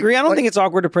time. I agree. I don't think it's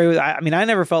awkward to pray with. I mean, I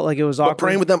never felt like it was awkward. But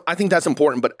praying with them, I think that's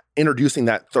important. But introducing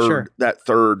that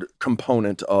third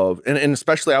component of, and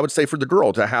especially I would say for the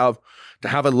girl to have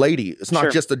a lady. It's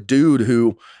not just a dude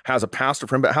who has a pastor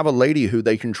friend, but have a lady who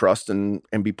they can trust and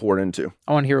be poured into.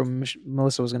 I want to hear what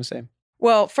Melissa was going to say.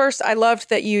 Well, first, I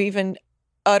loved that you even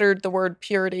uttered the word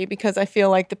purity, because I feel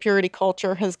like the purity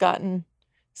culture has gotten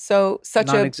such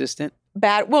non-existent.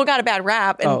 Got a bad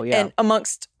rap and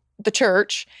amongst the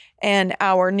church and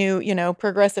our new,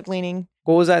 progressive leaning.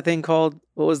 What was that thing called?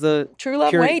 What was the True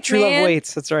Love Waits? True Love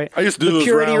Waits. That's right. I used to do those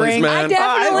purity rallies, ring. man. I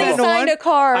definitely signed a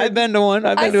card. I've been to one.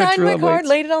 I signed my card,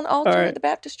 laid it on the altar at the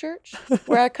Baptist church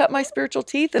where I cut my spiritual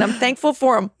teeth, and I'm thankful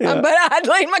for them. But I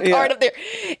laid my card up there.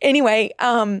 Anyway,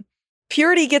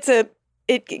 purity gets a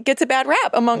bad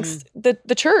rap amongst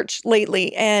the church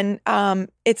lately, and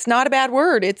it's not a bad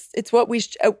word. It's what we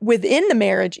within the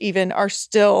marriage even are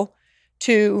still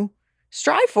to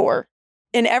strive for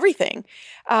in everything.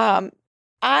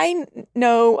 I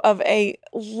know of a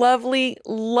lovely,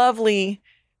 lovely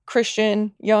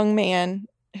Christian young man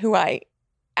who I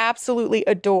absolutely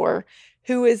adore,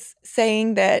 who is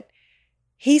saying that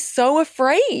he's so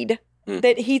afraid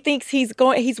that he thinks he's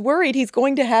worried he's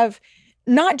going to have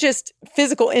not just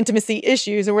physical intimacy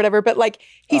issues or whatever, but like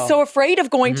he's so afraid of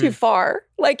going too far.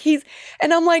 Like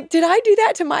and I'm like, did I do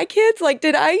that to my kids? Like,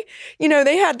 did I,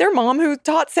 they had their mom who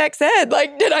taught sex ed.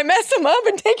 Like, did I mess them up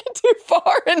and take it too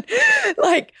far? And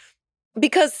like,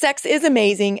 because sex is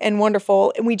amazing and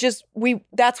wonderful. And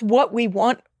that's what we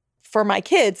want for my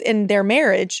kids in their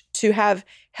marriage, to have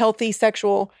healthy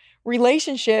sexual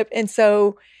relationship. And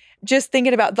so just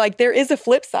thinking about like, there is a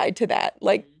flip side to that.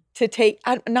 Like,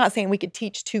 I'm not saying we could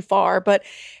teach too far, but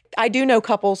I do know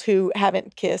couples who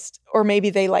haven't kissed, or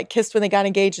maybe they like kissed when they got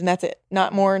engaged and that's it,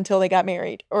 not more until they got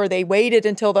married, or they waited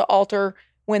until the altar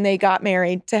when they got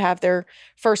married to have their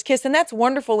first kiss. And that's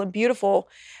wonderful and beautiful.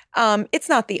 It's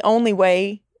not the only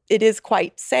way. It is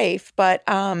quite safe, but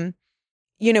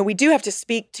we do have to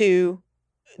speak to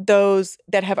those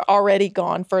that have already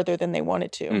gone further than they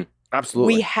wanted to.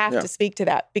 Absolutely. We have to speak to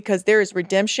that, because there is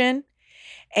redemption.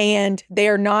 And they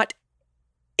are not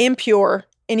impure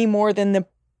any more than the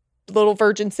little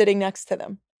virgin sitting next to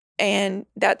them. And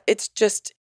that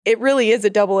it really is a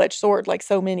double-edged sword, like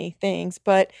so many things.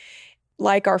 But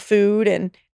like our food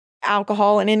and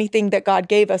alcohol and anything that God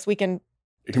gave us, we can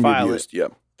It can File be abused. Yeah.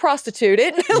 prostitute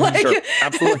it. Sure.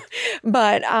 Absolutely.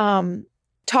 But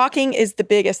talking is the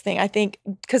biggest thing, I think,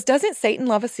 because doesn't Satan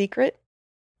love a secret?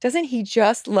 Doesn't he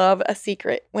just love a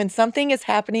secret? When something is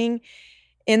happening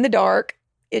in the dark,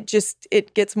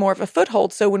 it gets more of a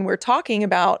foothold. So when we're talking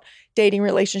about dating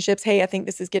relationships, hey, I think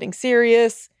this is getting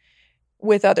serious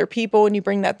with other people, and you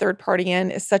bring that third party in,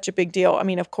 is such a big deal. I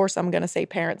mean, of course, I'm going to say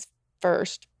parents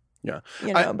first. Yeah.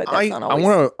 But that's not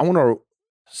always. I want to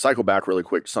cycle back really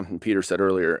quick to something Peter said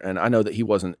earlier, and I know that he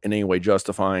wasn't in any way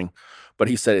justifying, but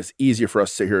he said it's easier for us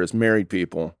to sit here as married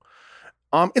people.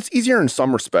 It's easier in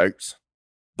some respects,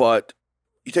 but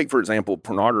you take, for example,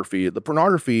 pornography. The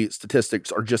pornography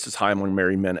statistics are just as high among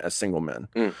married men as single men.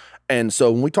 And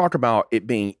so when we talk about it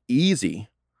being easy,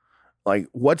 like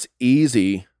what's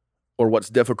easy or what's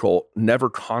difficult never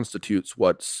constitutes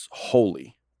what's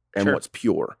holy and Sure. what's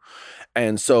pure.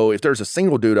 And so if there's a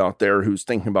single dude out there who's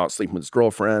thinking about sleeping with his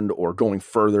girlfriend or going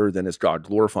further than is God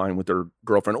glorifying with their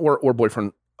girlfriend or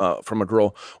boyfriend from a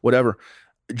girl, whatever,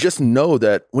 just know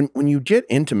that when you get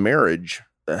into marriage,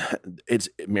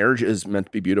 marriage is meant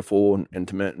to be beautiful and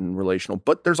intimate and relational,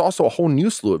 but there's also a whole new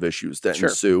slew of issues that Sure.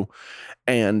 ensue,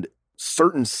 and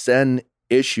certain sin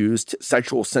issues,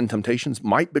 sexual sin temptations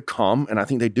might become, and I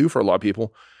think they do for a lot of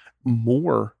people,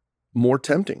 more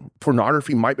tempting.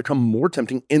 Pornography might become more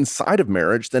tempting inside of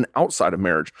marriage than outside of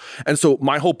marriage. And so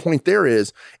my whole point there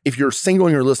is, if you're single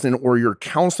and you're listening, or you're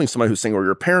counseling somebody who's single, or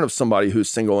you're a parent of somebody who's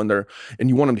single and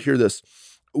you want them to hear this,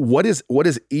 what is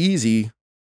easy,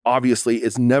 obviously,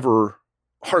 is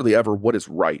hardly ever what is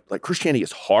right. Like Christianity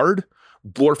is hard.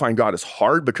 Glorifying God is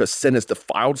hard because sin has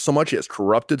defiled so much. It has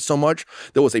corrupted so much.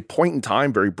 There was a point in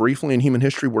time, very briefly in human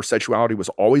history, where sexuality was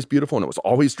always beautiful and it was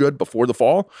always good before the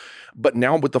fall. But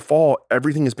now with the fall,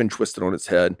 everything has been twisted on its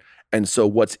head. And so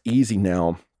what's easy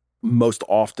now most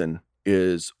often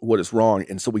is what is wrong.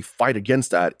 And so we fight against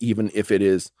that, even if it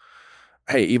is,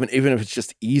 hey, even if it's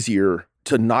just easier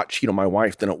to not cheat on my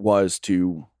wife than it was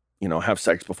to, have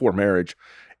sex before marriage,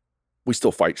 we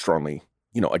still fight strongly,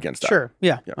 against that. Sure.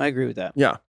 Yeah, Yeah. I agree with that.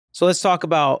 Yeah. So let's talk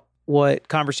about what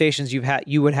conversations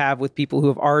you would have with people who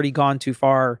have already gone too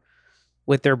far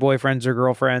with their boyfriends or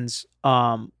girlfriends.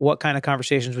 What kind of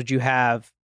conversations would you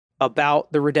have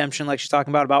about the redemption, like she's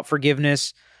talking about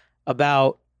forgiveness,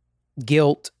 about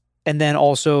guilt, and then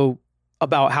also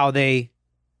about how they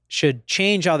should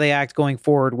change how they act going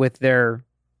forward with their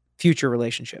future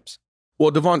relationships?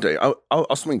 Well, Devontae,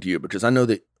 I'll swing to you, because I know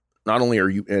that not only are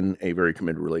you in a very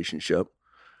committed relationship,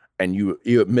 and you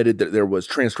admitted that there was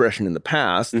transgression in the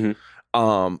past,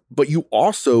 but you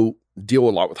also deal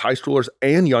a lot with high schoolers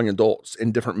and young adults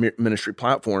in different ministry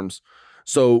platforms.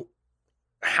 So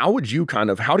how do you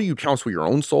counsel your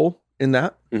own soul in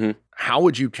that? How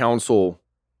would you counsel,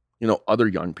 other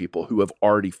young people who have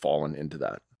already fallen into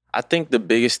that? I think the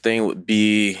biggest thing would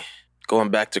be going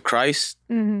back to Christ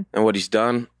and what he's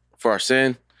done for our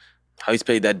sin, how he's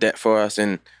paid that debt for us,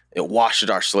 and it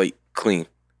washes our slate clean.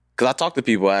 Because I talk to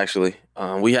people, actually.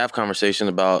 We have conversations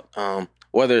about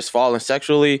whether it's falling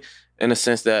sexually, in the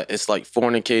sense that it's like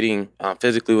fornicating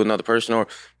physically with another person, or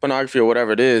pornography, or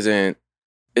whatever it is. And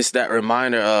it's that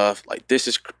reminder of, like, this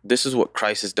is what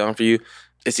Christ has done for you.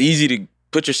 It's easy to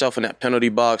put yourself in that penalty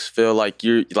box, feel like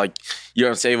you're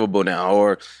unsavable now,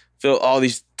 or feel all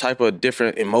these type of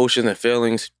different emotions and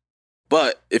feelings.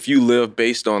 But if you live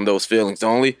based on those feelings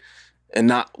only, and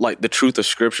not like the truth of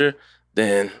Scripture,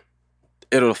 then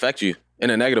it'll affect you in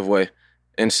a negative way.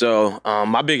 And so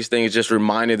my biggest thing is just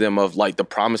reminding them of, like, the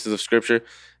promises of Scripture.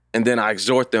 And then I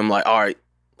exhort them, like, all right,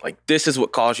 like, this is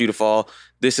what caused you to fall.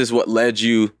 This is what led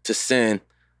you to sin.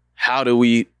 How do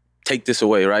we take this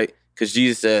away, right? Because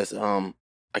Jesus says,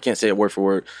 I can't say it word for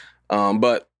word,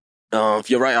 but if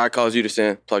your right eye calls you to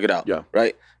sin, plug it out,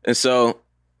 right? And so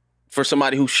for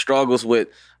somebody who struggles with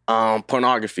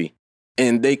pornography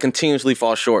and they continuously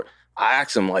fall short, I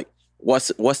ask them, like,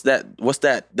 what's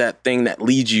that thing that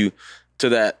leads you to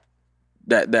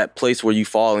that place where you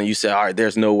fall and you say, all right,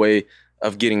 there's no way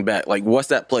of getting back. Like, what's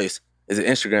that place? Is it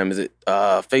Instagram? Is it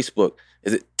Facebook?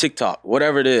 Is it TikTok?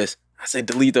 Whatever it is, I say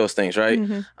delete those things, right?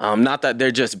 Not that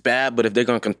they're just bad, but if they're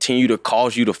going to continue to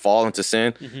cause you to fall into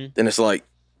sin, then it's like,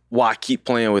 why keep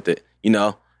playing with it,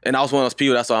 And I was one of those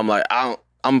people, that's why I'm like,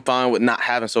 I'm fine with not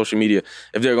having social media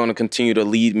if they're going to continue to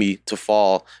lead me to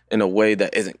fall in a way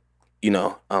that isn't,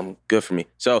 good for me.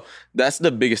 So that's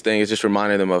the biggest thing, is just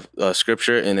reminding them of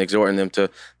Scripture and exhorting them to,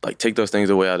 like, take those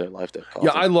things away out of their life.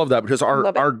 I love that, because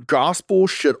our gospel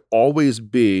should always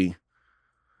be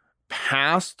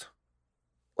past,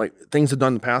 like, things have done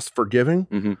in the past,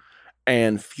 forgiving,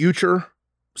 and future,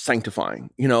 sanctifying,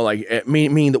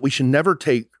 meaning that we should never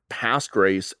take past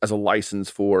grace as a license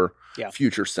for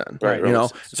future sin. Right.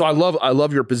 So I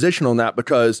love your position on that,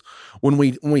 because when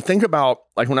we think about,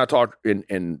 like, when I talk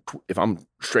and if I'm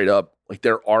straight up, like,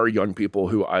 there are young people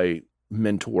who I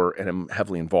mentor and am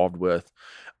heavily involved with,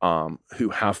 who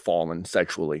have fallen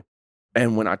sexually.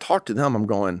 And when I talk to them, I'm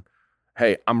going,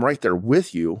 hey, I'm right there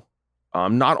with you.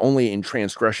 Not only in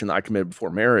transgression that I committed before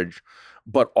marriage,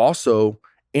 but also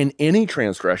in any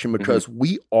transgression, because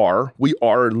we are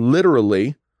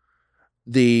literally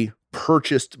the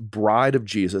purchased bride of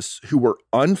Jesus who were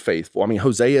unfaithful. I mean,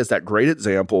 Hosea is that great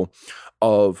example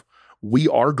of, we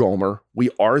are Gomer, we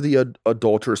are the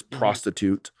adulterous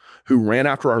prostitute who ran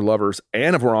after our lovers,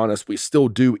 and if we're honest, we still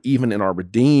do, even in our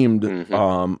redeemed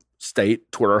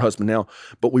state toward our husband now,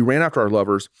 but we ran after our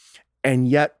lovers, and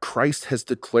yet Christ has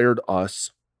declared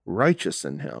us righteous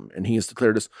in him, and he has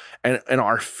declared us, and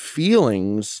our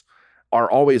feelings are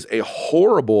always a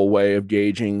horrible way of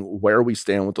gauging where we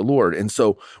stand with the Lord. And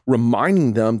so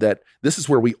reminding them that this is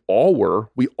where we all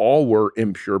were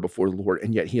impure before the Lord,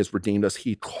 and yet he has redeemed us.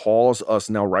 He calls us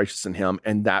now righteous in him,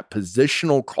 and that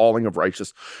positional calling of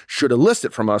righteous should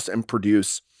elicit from us and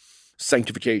produce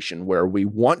sanctification, where we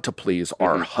want to please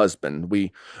our husband,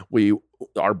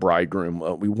 our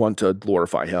bridegroom, we want to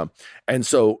glorify him. And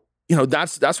so,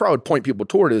 that's where I would point people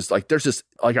toward, is like, there's this,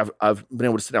 like, I've been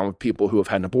able to sit down with people who have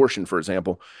had an abortion, for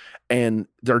example, and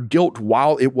their guilt,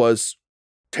 while it was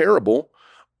terrible,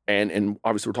 and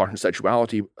obviously we're talking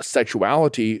sexuality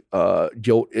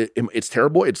guilt, it's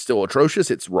terrible, it's still atrocious,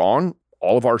 it's wrong,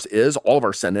 all of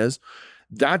our sin is,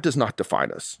 that does not define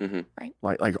us.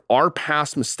 Right. Like our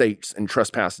past mistakes and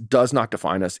trespass does not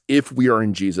define us. If we are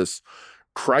in Jesus,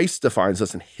 Christ defines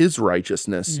us in his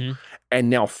righteousness. And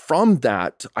now from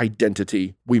that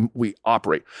identity, we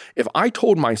operate. If I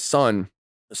told my son,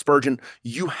 Spurgeon,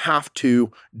 you have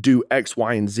to do X,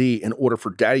 Y, and Z in order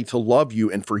for daddy to love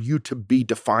you and for you to be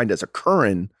defined as a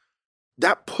Curran,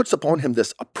 that puts upon him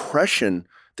this oppression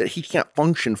that he can't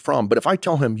function from. But if I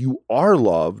tell him, you are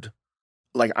loved,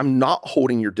 like, I'm not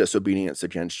holding your disobedience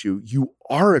against you, you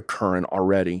are a Curran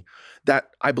already,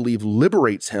 that I believe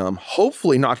liberates him,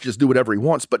 hopefully not to just do whatever he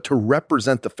wants, but to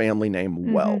represent the family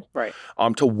name well. Right.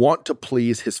 To want to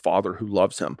please his father who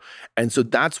loves him. And so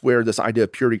that's where this idea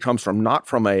of purity comes from, not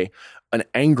from an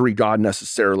angry God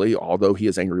necessarily, although he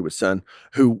is angry with sin,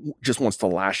 who just wants to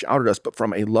lash out at us, but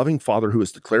from a loving father who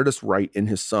has declared us right in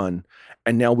his son.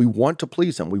 And now we want to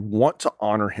please him. We want to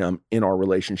honor him in our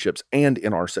relationships and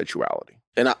in our sexuality.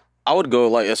 And I would go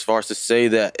like as far as to say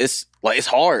that it's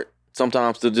hard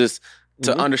sometimes to just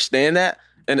to understand that.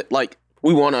 And like,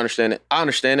 we want to understand it. I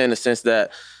understand it in the sense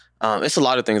that it's a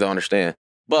lot of things I understand,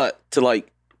 but to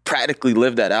like practically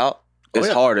live that out, it's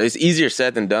harder. It's easier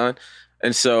said than done.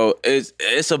 And so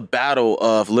it's a battle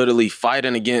of literally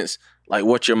fighting against like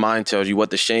what your mind tells you, what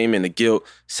the shame and the guilt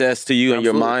says to you in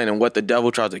your mind, and what the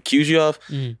devil tries to accuse you of.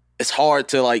 It's hard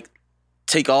to like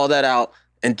take all that out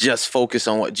and just focus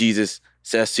on what Jesus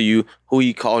says to you, who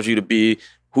he calls you to be,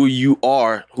 who you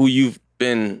are, who you've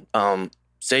been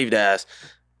saved as.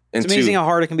 It's amazing how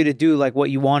hard it can be to do like what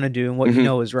you want to do and what you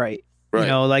know is right. Right.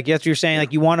 Like that's what you're saying,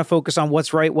 like you want to focus on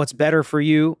what's right, what's better for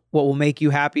you, what will make you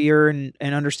happier and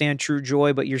understand true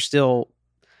joy, but you're still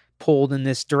pulled in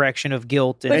this direction of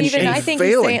guilt. But even I think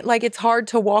he's saying, like, it's hard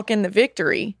to walk in the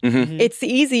victory. It's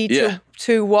easy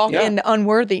to walk in the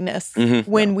unworthiness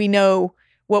when we know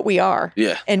what we are.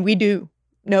 And we do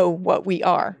know what we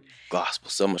are. Gospel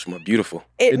so much more beautiful.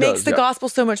 It makes the gospel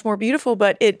so much more beautiful,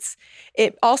 but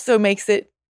it also makes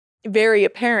it very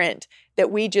apparent that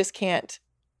we just can't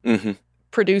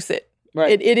produce it.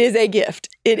 Right. It is a gift.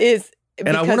 It is.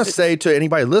 And I want to say to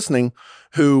anybody listening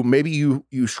who maybe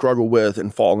you struggle with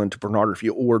and fall into pornography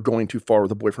or going too far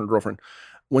with a boyfriend or girlfriend,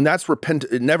 when that's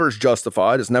repented, it never is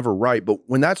justified. It's never right. But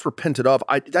when that's repented of,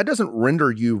 that doesn't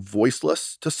render you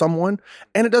voiceless to someone,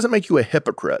 and it doesn't make you a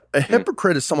hypocrite. A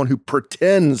hypocrite is someone who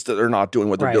pretends that they're not doing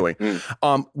what they're doing.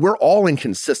 We're all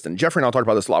inconsistent. Jeffrey and I talk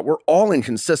about this a lot. We're all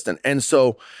inconsistent. And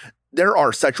so there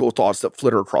are sexual thoughts that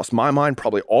flitter across my mind,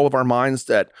 probably all of our minds,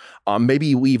 that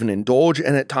maybe we even indulge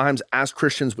in at times. As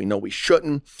Christians, we know we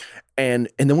shouldn't. And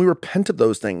then we repent of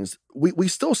those things. We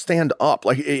still stand up.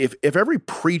 Like if every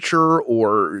preacher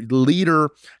or leader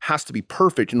has to be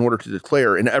perfect in order to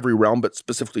declare in every realm, but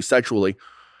specifically sexually,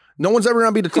 no one's ever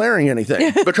going to be declaring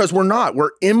anything because we're not.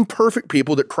 We're imperfect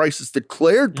people that Christ has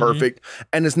declared perfect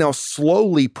and is now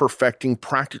slowly perfecting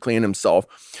practically in himself.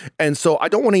 And so I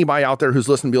don't want anybody out there who's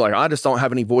listening to be like, I just don't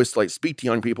have any voice to like speak to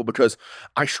young people because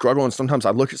I struggle and sometimes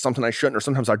I look at something I shouldn't, or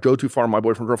sometimes I go too far in my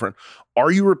boyfriend, girlfriend.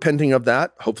 Are you repenting of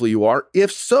that? Hopefully you are.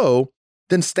 If so,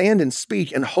 then stand and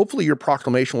speak. And hopefully your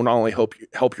proclamation will not only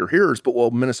help your hearers, but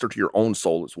will minister to your own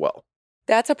soul as well.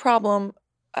 That's a problem.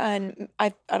 And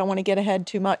I don't want to get ahead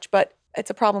too much, but it's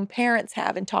a problem parents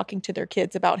have in talking to their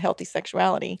kids about healthy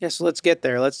sexuality. Yeah, so let's get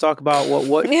there. Let's talk about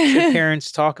what should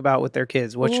parents talk about with their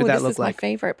kids. What should that look like? This is my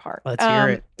favorite part. Let's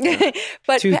hear it.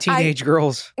 But Two teenage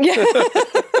girls. Yeah.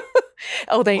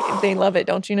 Oh, they love it,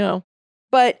 don't you know?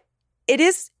 But it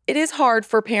is hard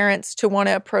for parents to want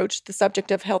to approach the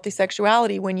subject of healthy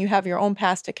sexuality when you have your own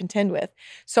past to contend with.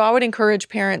 So I would encourage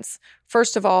parents,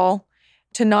 first of all,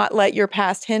 to not let your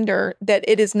past hinder, that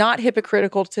it is not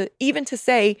hypocritical to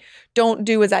say, don't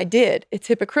do as I did. It's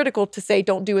hypocritical to say,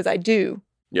 don't do as I do.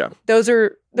 Yeah. Those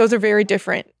are very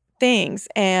different things.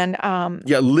 And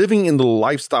living in the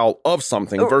lifestyle of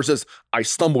something versus I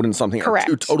stumbled in something correct.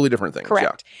 are two totally different things.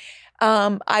 Correct.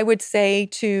 Yeah. I would say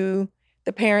to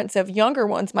the parents of younger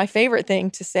ones, my favorite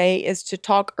thing to say is to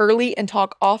talk early and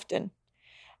talk often.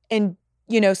 And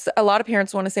a lot of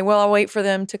parents want to say, well, I'll wait for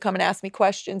them to come and ask me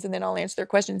questions and then I'll answer their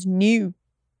questions. No,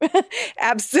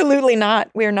 absolutely not.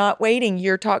 We're not waiting.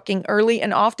 You're talking early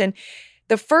and often.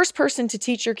 The first person to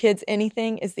teach your kids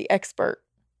anything is the expert.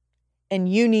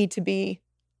 And you need to be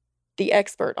the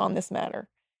expert on this matter.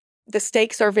 The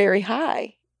stakes are very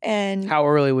high. And how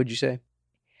early would you say?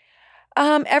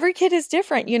 Every kid is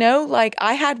different, like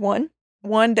I had one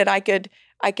that I could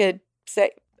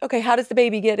say, okay, how does the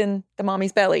baby get in the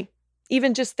mommy's belly?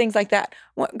 Even just things like that.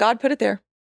 God put it there.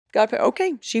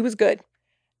 Okay, she was good.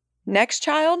 Next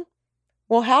child,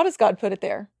 well, how does God put it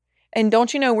there? And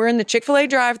don't you know, we're in the Chick-fil-A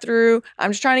drive-thru.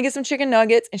 I'm just trying to get some chicken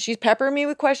nuggets and she's peppering me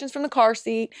with questions from the car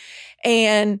seat.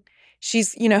 And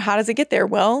she's, how does it get there?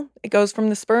 Well, it goes from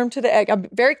the sperm to the egg. I'm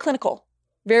very clinical.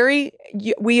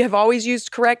 We have always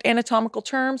used correct anatomical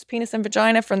terms, penis and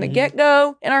vagina from the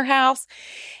get-go in our house.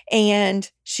 And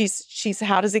she's,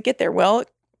 how does it get there? Well,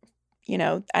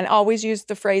 I always use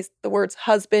the words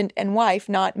husband and wife,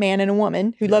 not man and a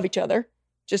woman who love each other.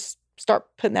 Just start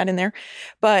putting that in there.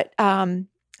 But,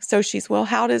 so she's, well,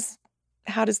 how does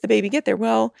the baby get there?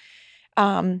 Well,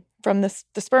 from the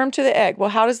sperm to the egg. Well,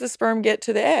 how does the sperm get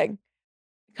to the egg?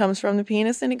 It comes from the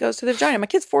penis and it goes to the vagina. My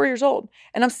kid's 4 years old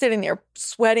and I'm sitting there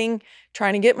sweating,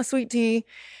 trying to get my sweet tea.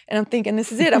 And I'm thinking,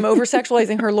 this is it. I'm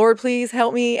over-sexualizing her. Lord, please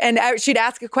help me. And she'd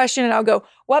ask a question and I'll go,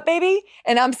 what, baby?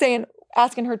 And I'm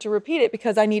asking her to repeat it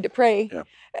because I need to pray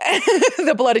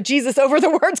the blood of Jesus over the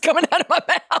words coming out of my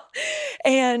mouth.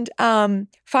 And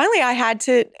finally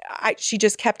she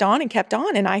just kept on.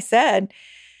 And I said,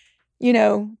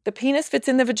 the penis fits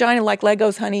in the vagina like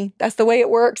Legos, honey. That's the way it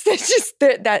works. It's just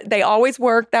that they always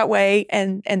work that way.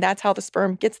 And that's how the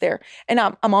sperm gets there. And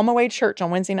I'm on my way to church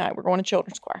on Wednesday night. We're going to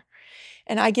children's choir.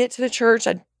 And I get to the church,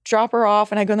 I drop her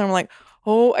off and I go there. I'm like,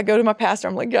 I go to my pastor.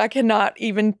 I'm like, I cannot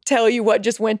even tell you what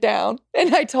just went down.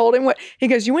 And I told him he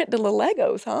goes, you went to the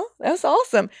Legos, huh? That's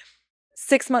awesome.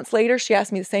 6 months later, she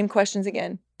asked me the same questions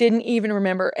again. Didn't even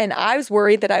remember. And I was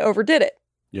worried that I overdid it.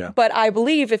 Yeah. But I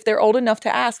believe if they're old enough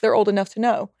to ask, they're old enough to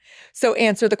know. So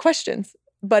answer the questions.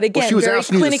 But again, she was very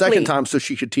asking clinically. you the second time so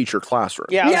she could teach her classroom.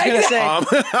 Yeah, I was going to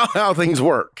say. How things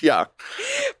work. Yeah.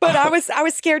 But I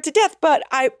was scared to death. But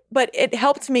it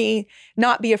helped me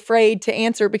not be afraid to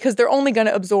answer because they're only going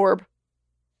to absorb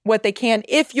what they can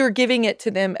if you're giving it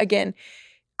to them, again,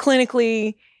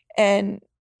 clinically. And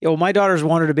yeah, well, my daughter's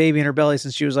wanted a baby in her belly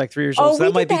since she was like 3 years old. So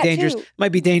that might be dangerous. Too.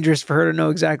 Might be dangerous for her to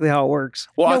know exactly how it works.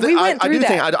 Well, I do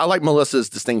think I like Melissa's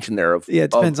distinction there of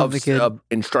it depends on the kid. Of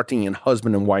instructing in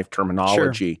husband and wife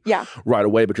terminology right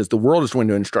away, because the world is going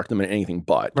to instruct them in anything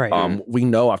but. Right. We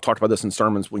know, I've talked about this in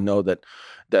sermons, we know that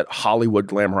Hollywood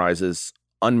glamorizes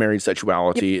unmarried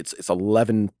sexuality. Yep. It's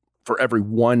 11 for every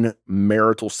one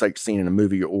marital sex scene in a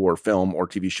movie or film or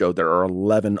TV show, there are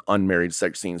 11 unmarried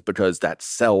sex scenes because that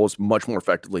sells much more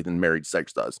effectively than married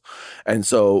sex does. And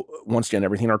so, once again,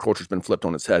 everything in our culture has been flipped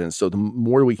on its head. And so the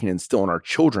more we can instill in our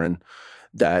children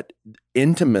that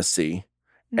intimacy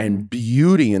and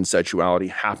beauty in sexuality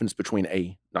happens between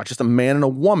not just a man and a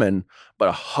woman, but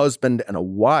a husband and a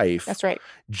wife. That's right.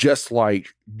 Just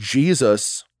like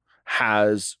Jesus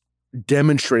has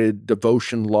demonstrated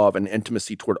devotion, love, and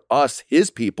intimacy toward us, his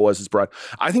people, as his bride.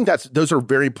 I think those are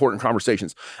very important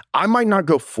conversations. I might not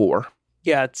go 4.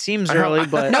 Yeah, it seems early,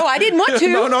 but no, I didn't want to.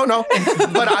 No.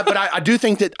 but I do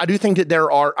think that there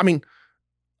are. I mean,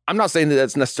 I'm not saying that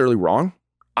that's necessarily wrong.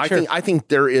 I think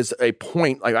there is a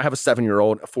point. Like I have a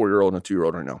 7-year-old, a 4-year-old, and a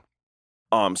 2-year-old right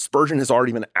now. Spurgeon has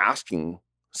already been asking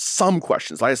some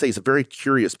questions. Like I say, he's a very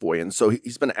curious boy. And so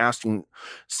he's been asking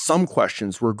some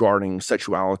questions regarding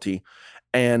sexuality.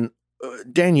 And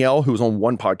Danielle, who was on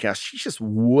one podcast, she's just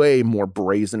way more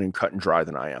brazen and cut and dry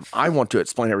than I am. I want to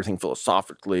explain everything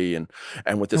philosophically and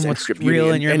with this what's intricate real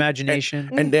beauty in your imagination.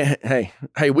 And hey,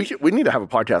 we need to have a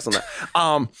podcast on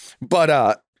that.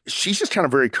 But she's just kind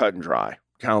of very cut and dry,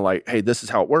 kind of like, hey, this is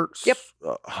how it works. Yep.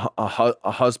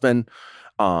 A husband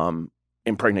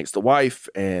impregnates the wife,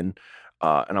 and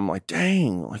I'm like,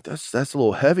 dang, like that's a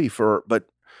little heavy for.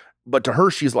 But to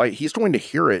her, she's like, he's going to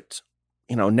hear it.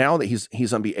 You know, now that he's going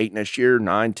to be 8 next year,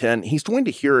 9, 10, he's going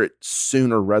to hear it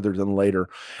sooner rather than later.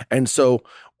 And so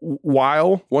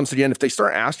while, once again, if they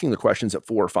start asking the questions at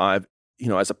 4 or 5, you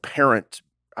know, as a parent,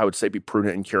 I would say be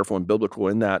prudent and careful and biblical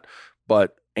in that,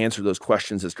 but answer those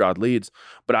questions as God leads.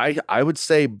 But I would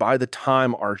say by the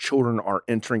time our children are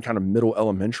entering kind of middle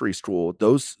elementary school,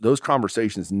 those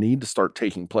conversations need to start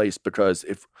taking place, because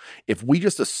if we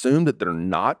just assume that they're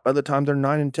not by the time they're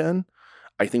 9 and 10,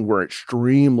 I think we're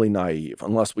extremely naive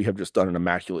unless we have just done an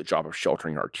immaculate job of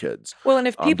sheltering our kids. Well, and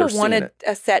if people wanted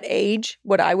a set age,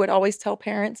 what I would always tell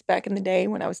parents back in the day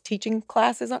when I was teaching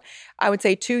classes, I would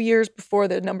say 2 years before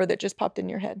the number that just popped in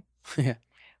your head. Yeah.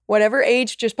 Whatever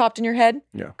age just popped in your head,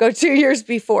 go 2 years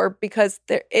before, because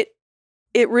it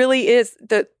really is,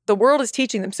 the world is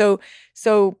teaching them. So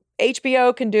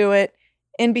HBO can do it,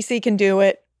 NBC can do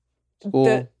it,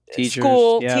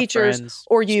 teachers, friends,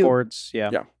 or you. Sports,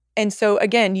 yeah. And so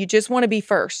again, you just want to be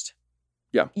first.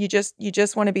 Yeah. You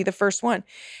just want to be the first one.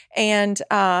 And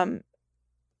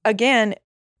again,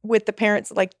 with the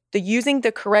parents, like using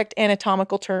the correct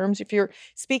anatomical terms, if you're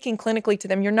speaking clinically to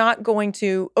them, you're not going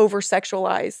to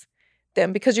over-sexualize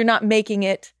them, because you're not making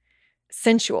it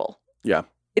sensual. Yeah.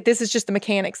 This is just the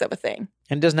mechanics of a thing.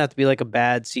 And it doesn't have to be like a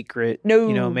bad secret. No,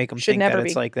 you know, make them should think never that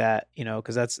it's be. like that. You know,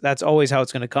 because that's always how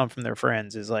it's going to come from their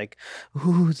friends. Is like,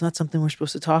 ooh, it's not something we're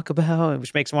supposed to talk about,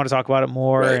 which makes them want to talk about it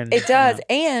more. Right. And It does,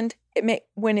 you know. and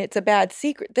when it's a bad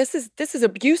secret, this is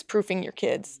abuse proofing your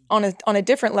kids on a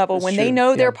different level. That's when true. they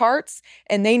know their Yeah. parts,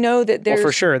 and they know that there's Well,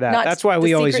 for sure that's why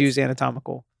we the always secrets- use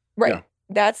anatomical. right.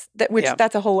 Yeah.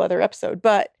 That's a whole other episode,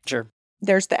 but Sure.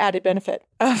 there's the added benefit.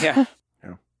 Yeah.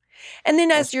 And then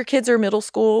as your kids are middle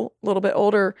school, a little bit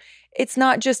older, it's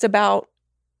not just about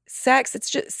sex. It's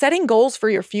just setting goals for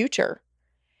your future,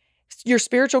 your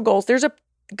spiritual goals.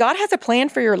 God has a plan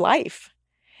for your life,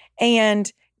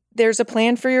 and there's a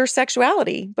plan for your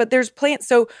sexuality, but there's plans.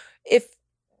 So if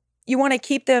you want to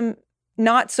keep them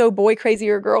not so boy crazy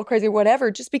or girl crazy or whatever,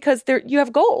 just because you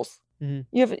have goals,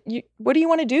 what do you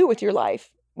want to do with your life?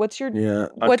 What's your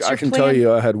I can tell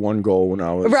you, I had one goal when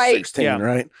I was 16,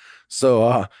 right?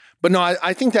 So, but no,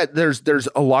 I think that there's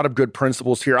a lot of good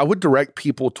principles here. I would direct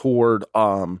people toward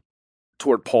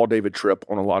Paul David Tripp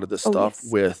on a lot of this stuff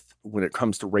when it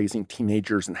comes to raising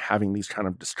teenagers and having these kind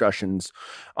of discussions.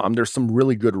 There's some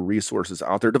really good resources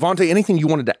out there. Devontae, anything you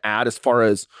wanted to add as far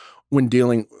as when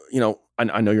dealing, you know,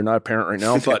 I know you're not a parent right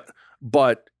now,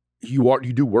 but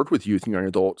you do work with youth and young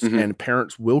adults, and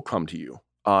parents will come to you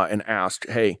and ask,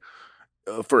 hey,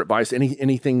 for advice,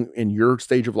 anything in your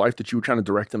stage of life that you would kind of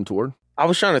direct them toward? I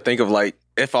was trying to think of, like,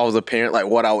 if I was a parent, like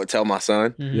what I would tell my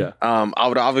son. Yeah. I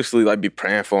would obviously like be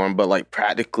praying for him, but like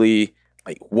practically,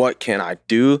 like what can I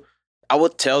do? I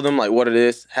would tell them like what it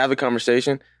is, have a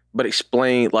conversation, but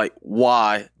explain like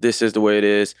why this is the way it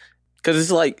is. Cause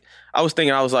it's like, I was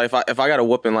like, if I got a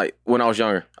whooping, like when I was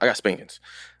younger, I got spankings.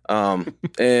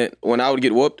 And when I would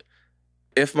get whooped,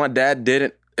 if my dad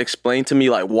didn't explain to me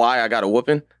like why I got a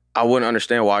whooping, I wouldn't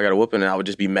understand why I got a whooping, and I would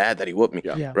just be mad that he whooped me,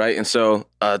 right? And so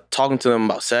talking to them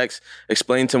about sex,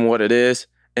 explain to them what it is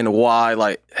and why,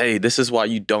 like, hey, this is why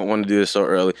you don't want to do this so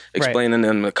early, explaining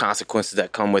them the consequences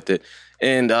that come with it.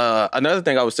 And another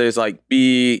thing I would say is, like,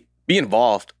 be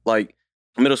involved. Like,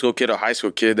 a middle school kid or high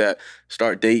school kid that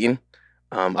start dating,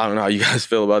 I don't know how you guys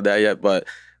feel about that yet, but...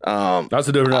 that's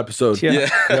a different episode.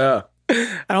 Yeah.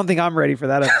 I don't think I'm ready for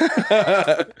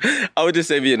that. I would just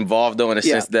say be involved, though, in a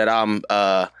sense that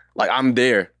I'm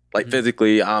there, like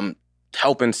physically, I'm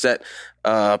helping set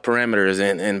parameters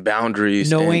and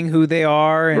boundaries, knowing who they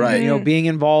are, and you know, being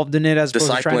involved in it as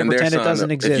opposed to trying to pretend it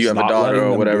doesn't exist. If you have a daughter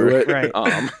or whatever, right?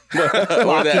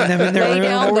 Locking them in their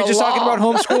room. Or we're just talking about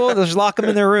homeschool. Just lock them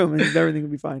in their room, and everything will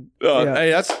be fine.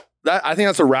 Hey, I think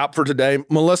that's a wrap for today,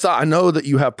 Melissa. I know that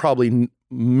you have probably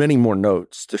many more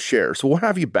notes to share, so we'll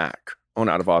have you back on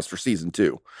Out of Oz for season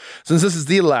 2. Since this is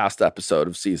the last episode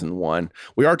of season 1,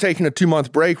 we are taking a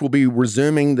 2-month break. We'll be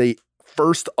resuming the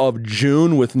 1st of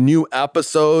June with new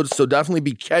episodes, so definitely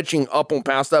be catching up on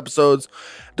past episodes.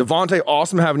 Devontae,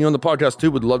 awesome having you on the podcast too.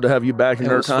 Would love to have you back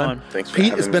another time. Fun. Thanks,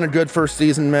 Pete. It's been a good first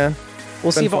season, man.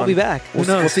 We'll see if I'll be back.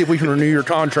 We'll see if we can renew your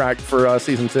contract for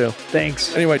season 2.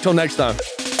 Thanks. Anyway, till next time.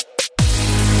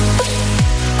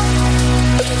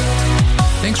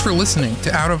 Thanks for listening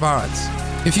to Out of Odds.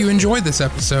 If you enjoyed this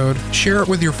episode, share it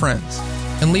with your friends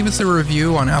and leave us a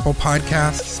review on Apple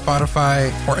Podcasts,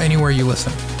 Spotify, or anywhere you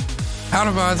listen. Out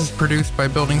of Odds is produced by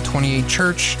Building 28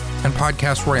 Church and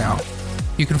Podcast Royale.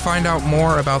 You can find out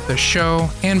more about the show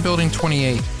and Building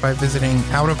 28 by visiting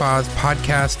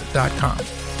outofozpodcast.com.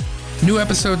 New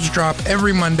episodes drop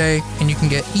every Monday, and you can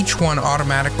get each one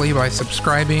automatically by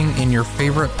subscribing in your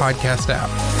favorite podcast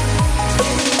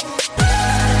app.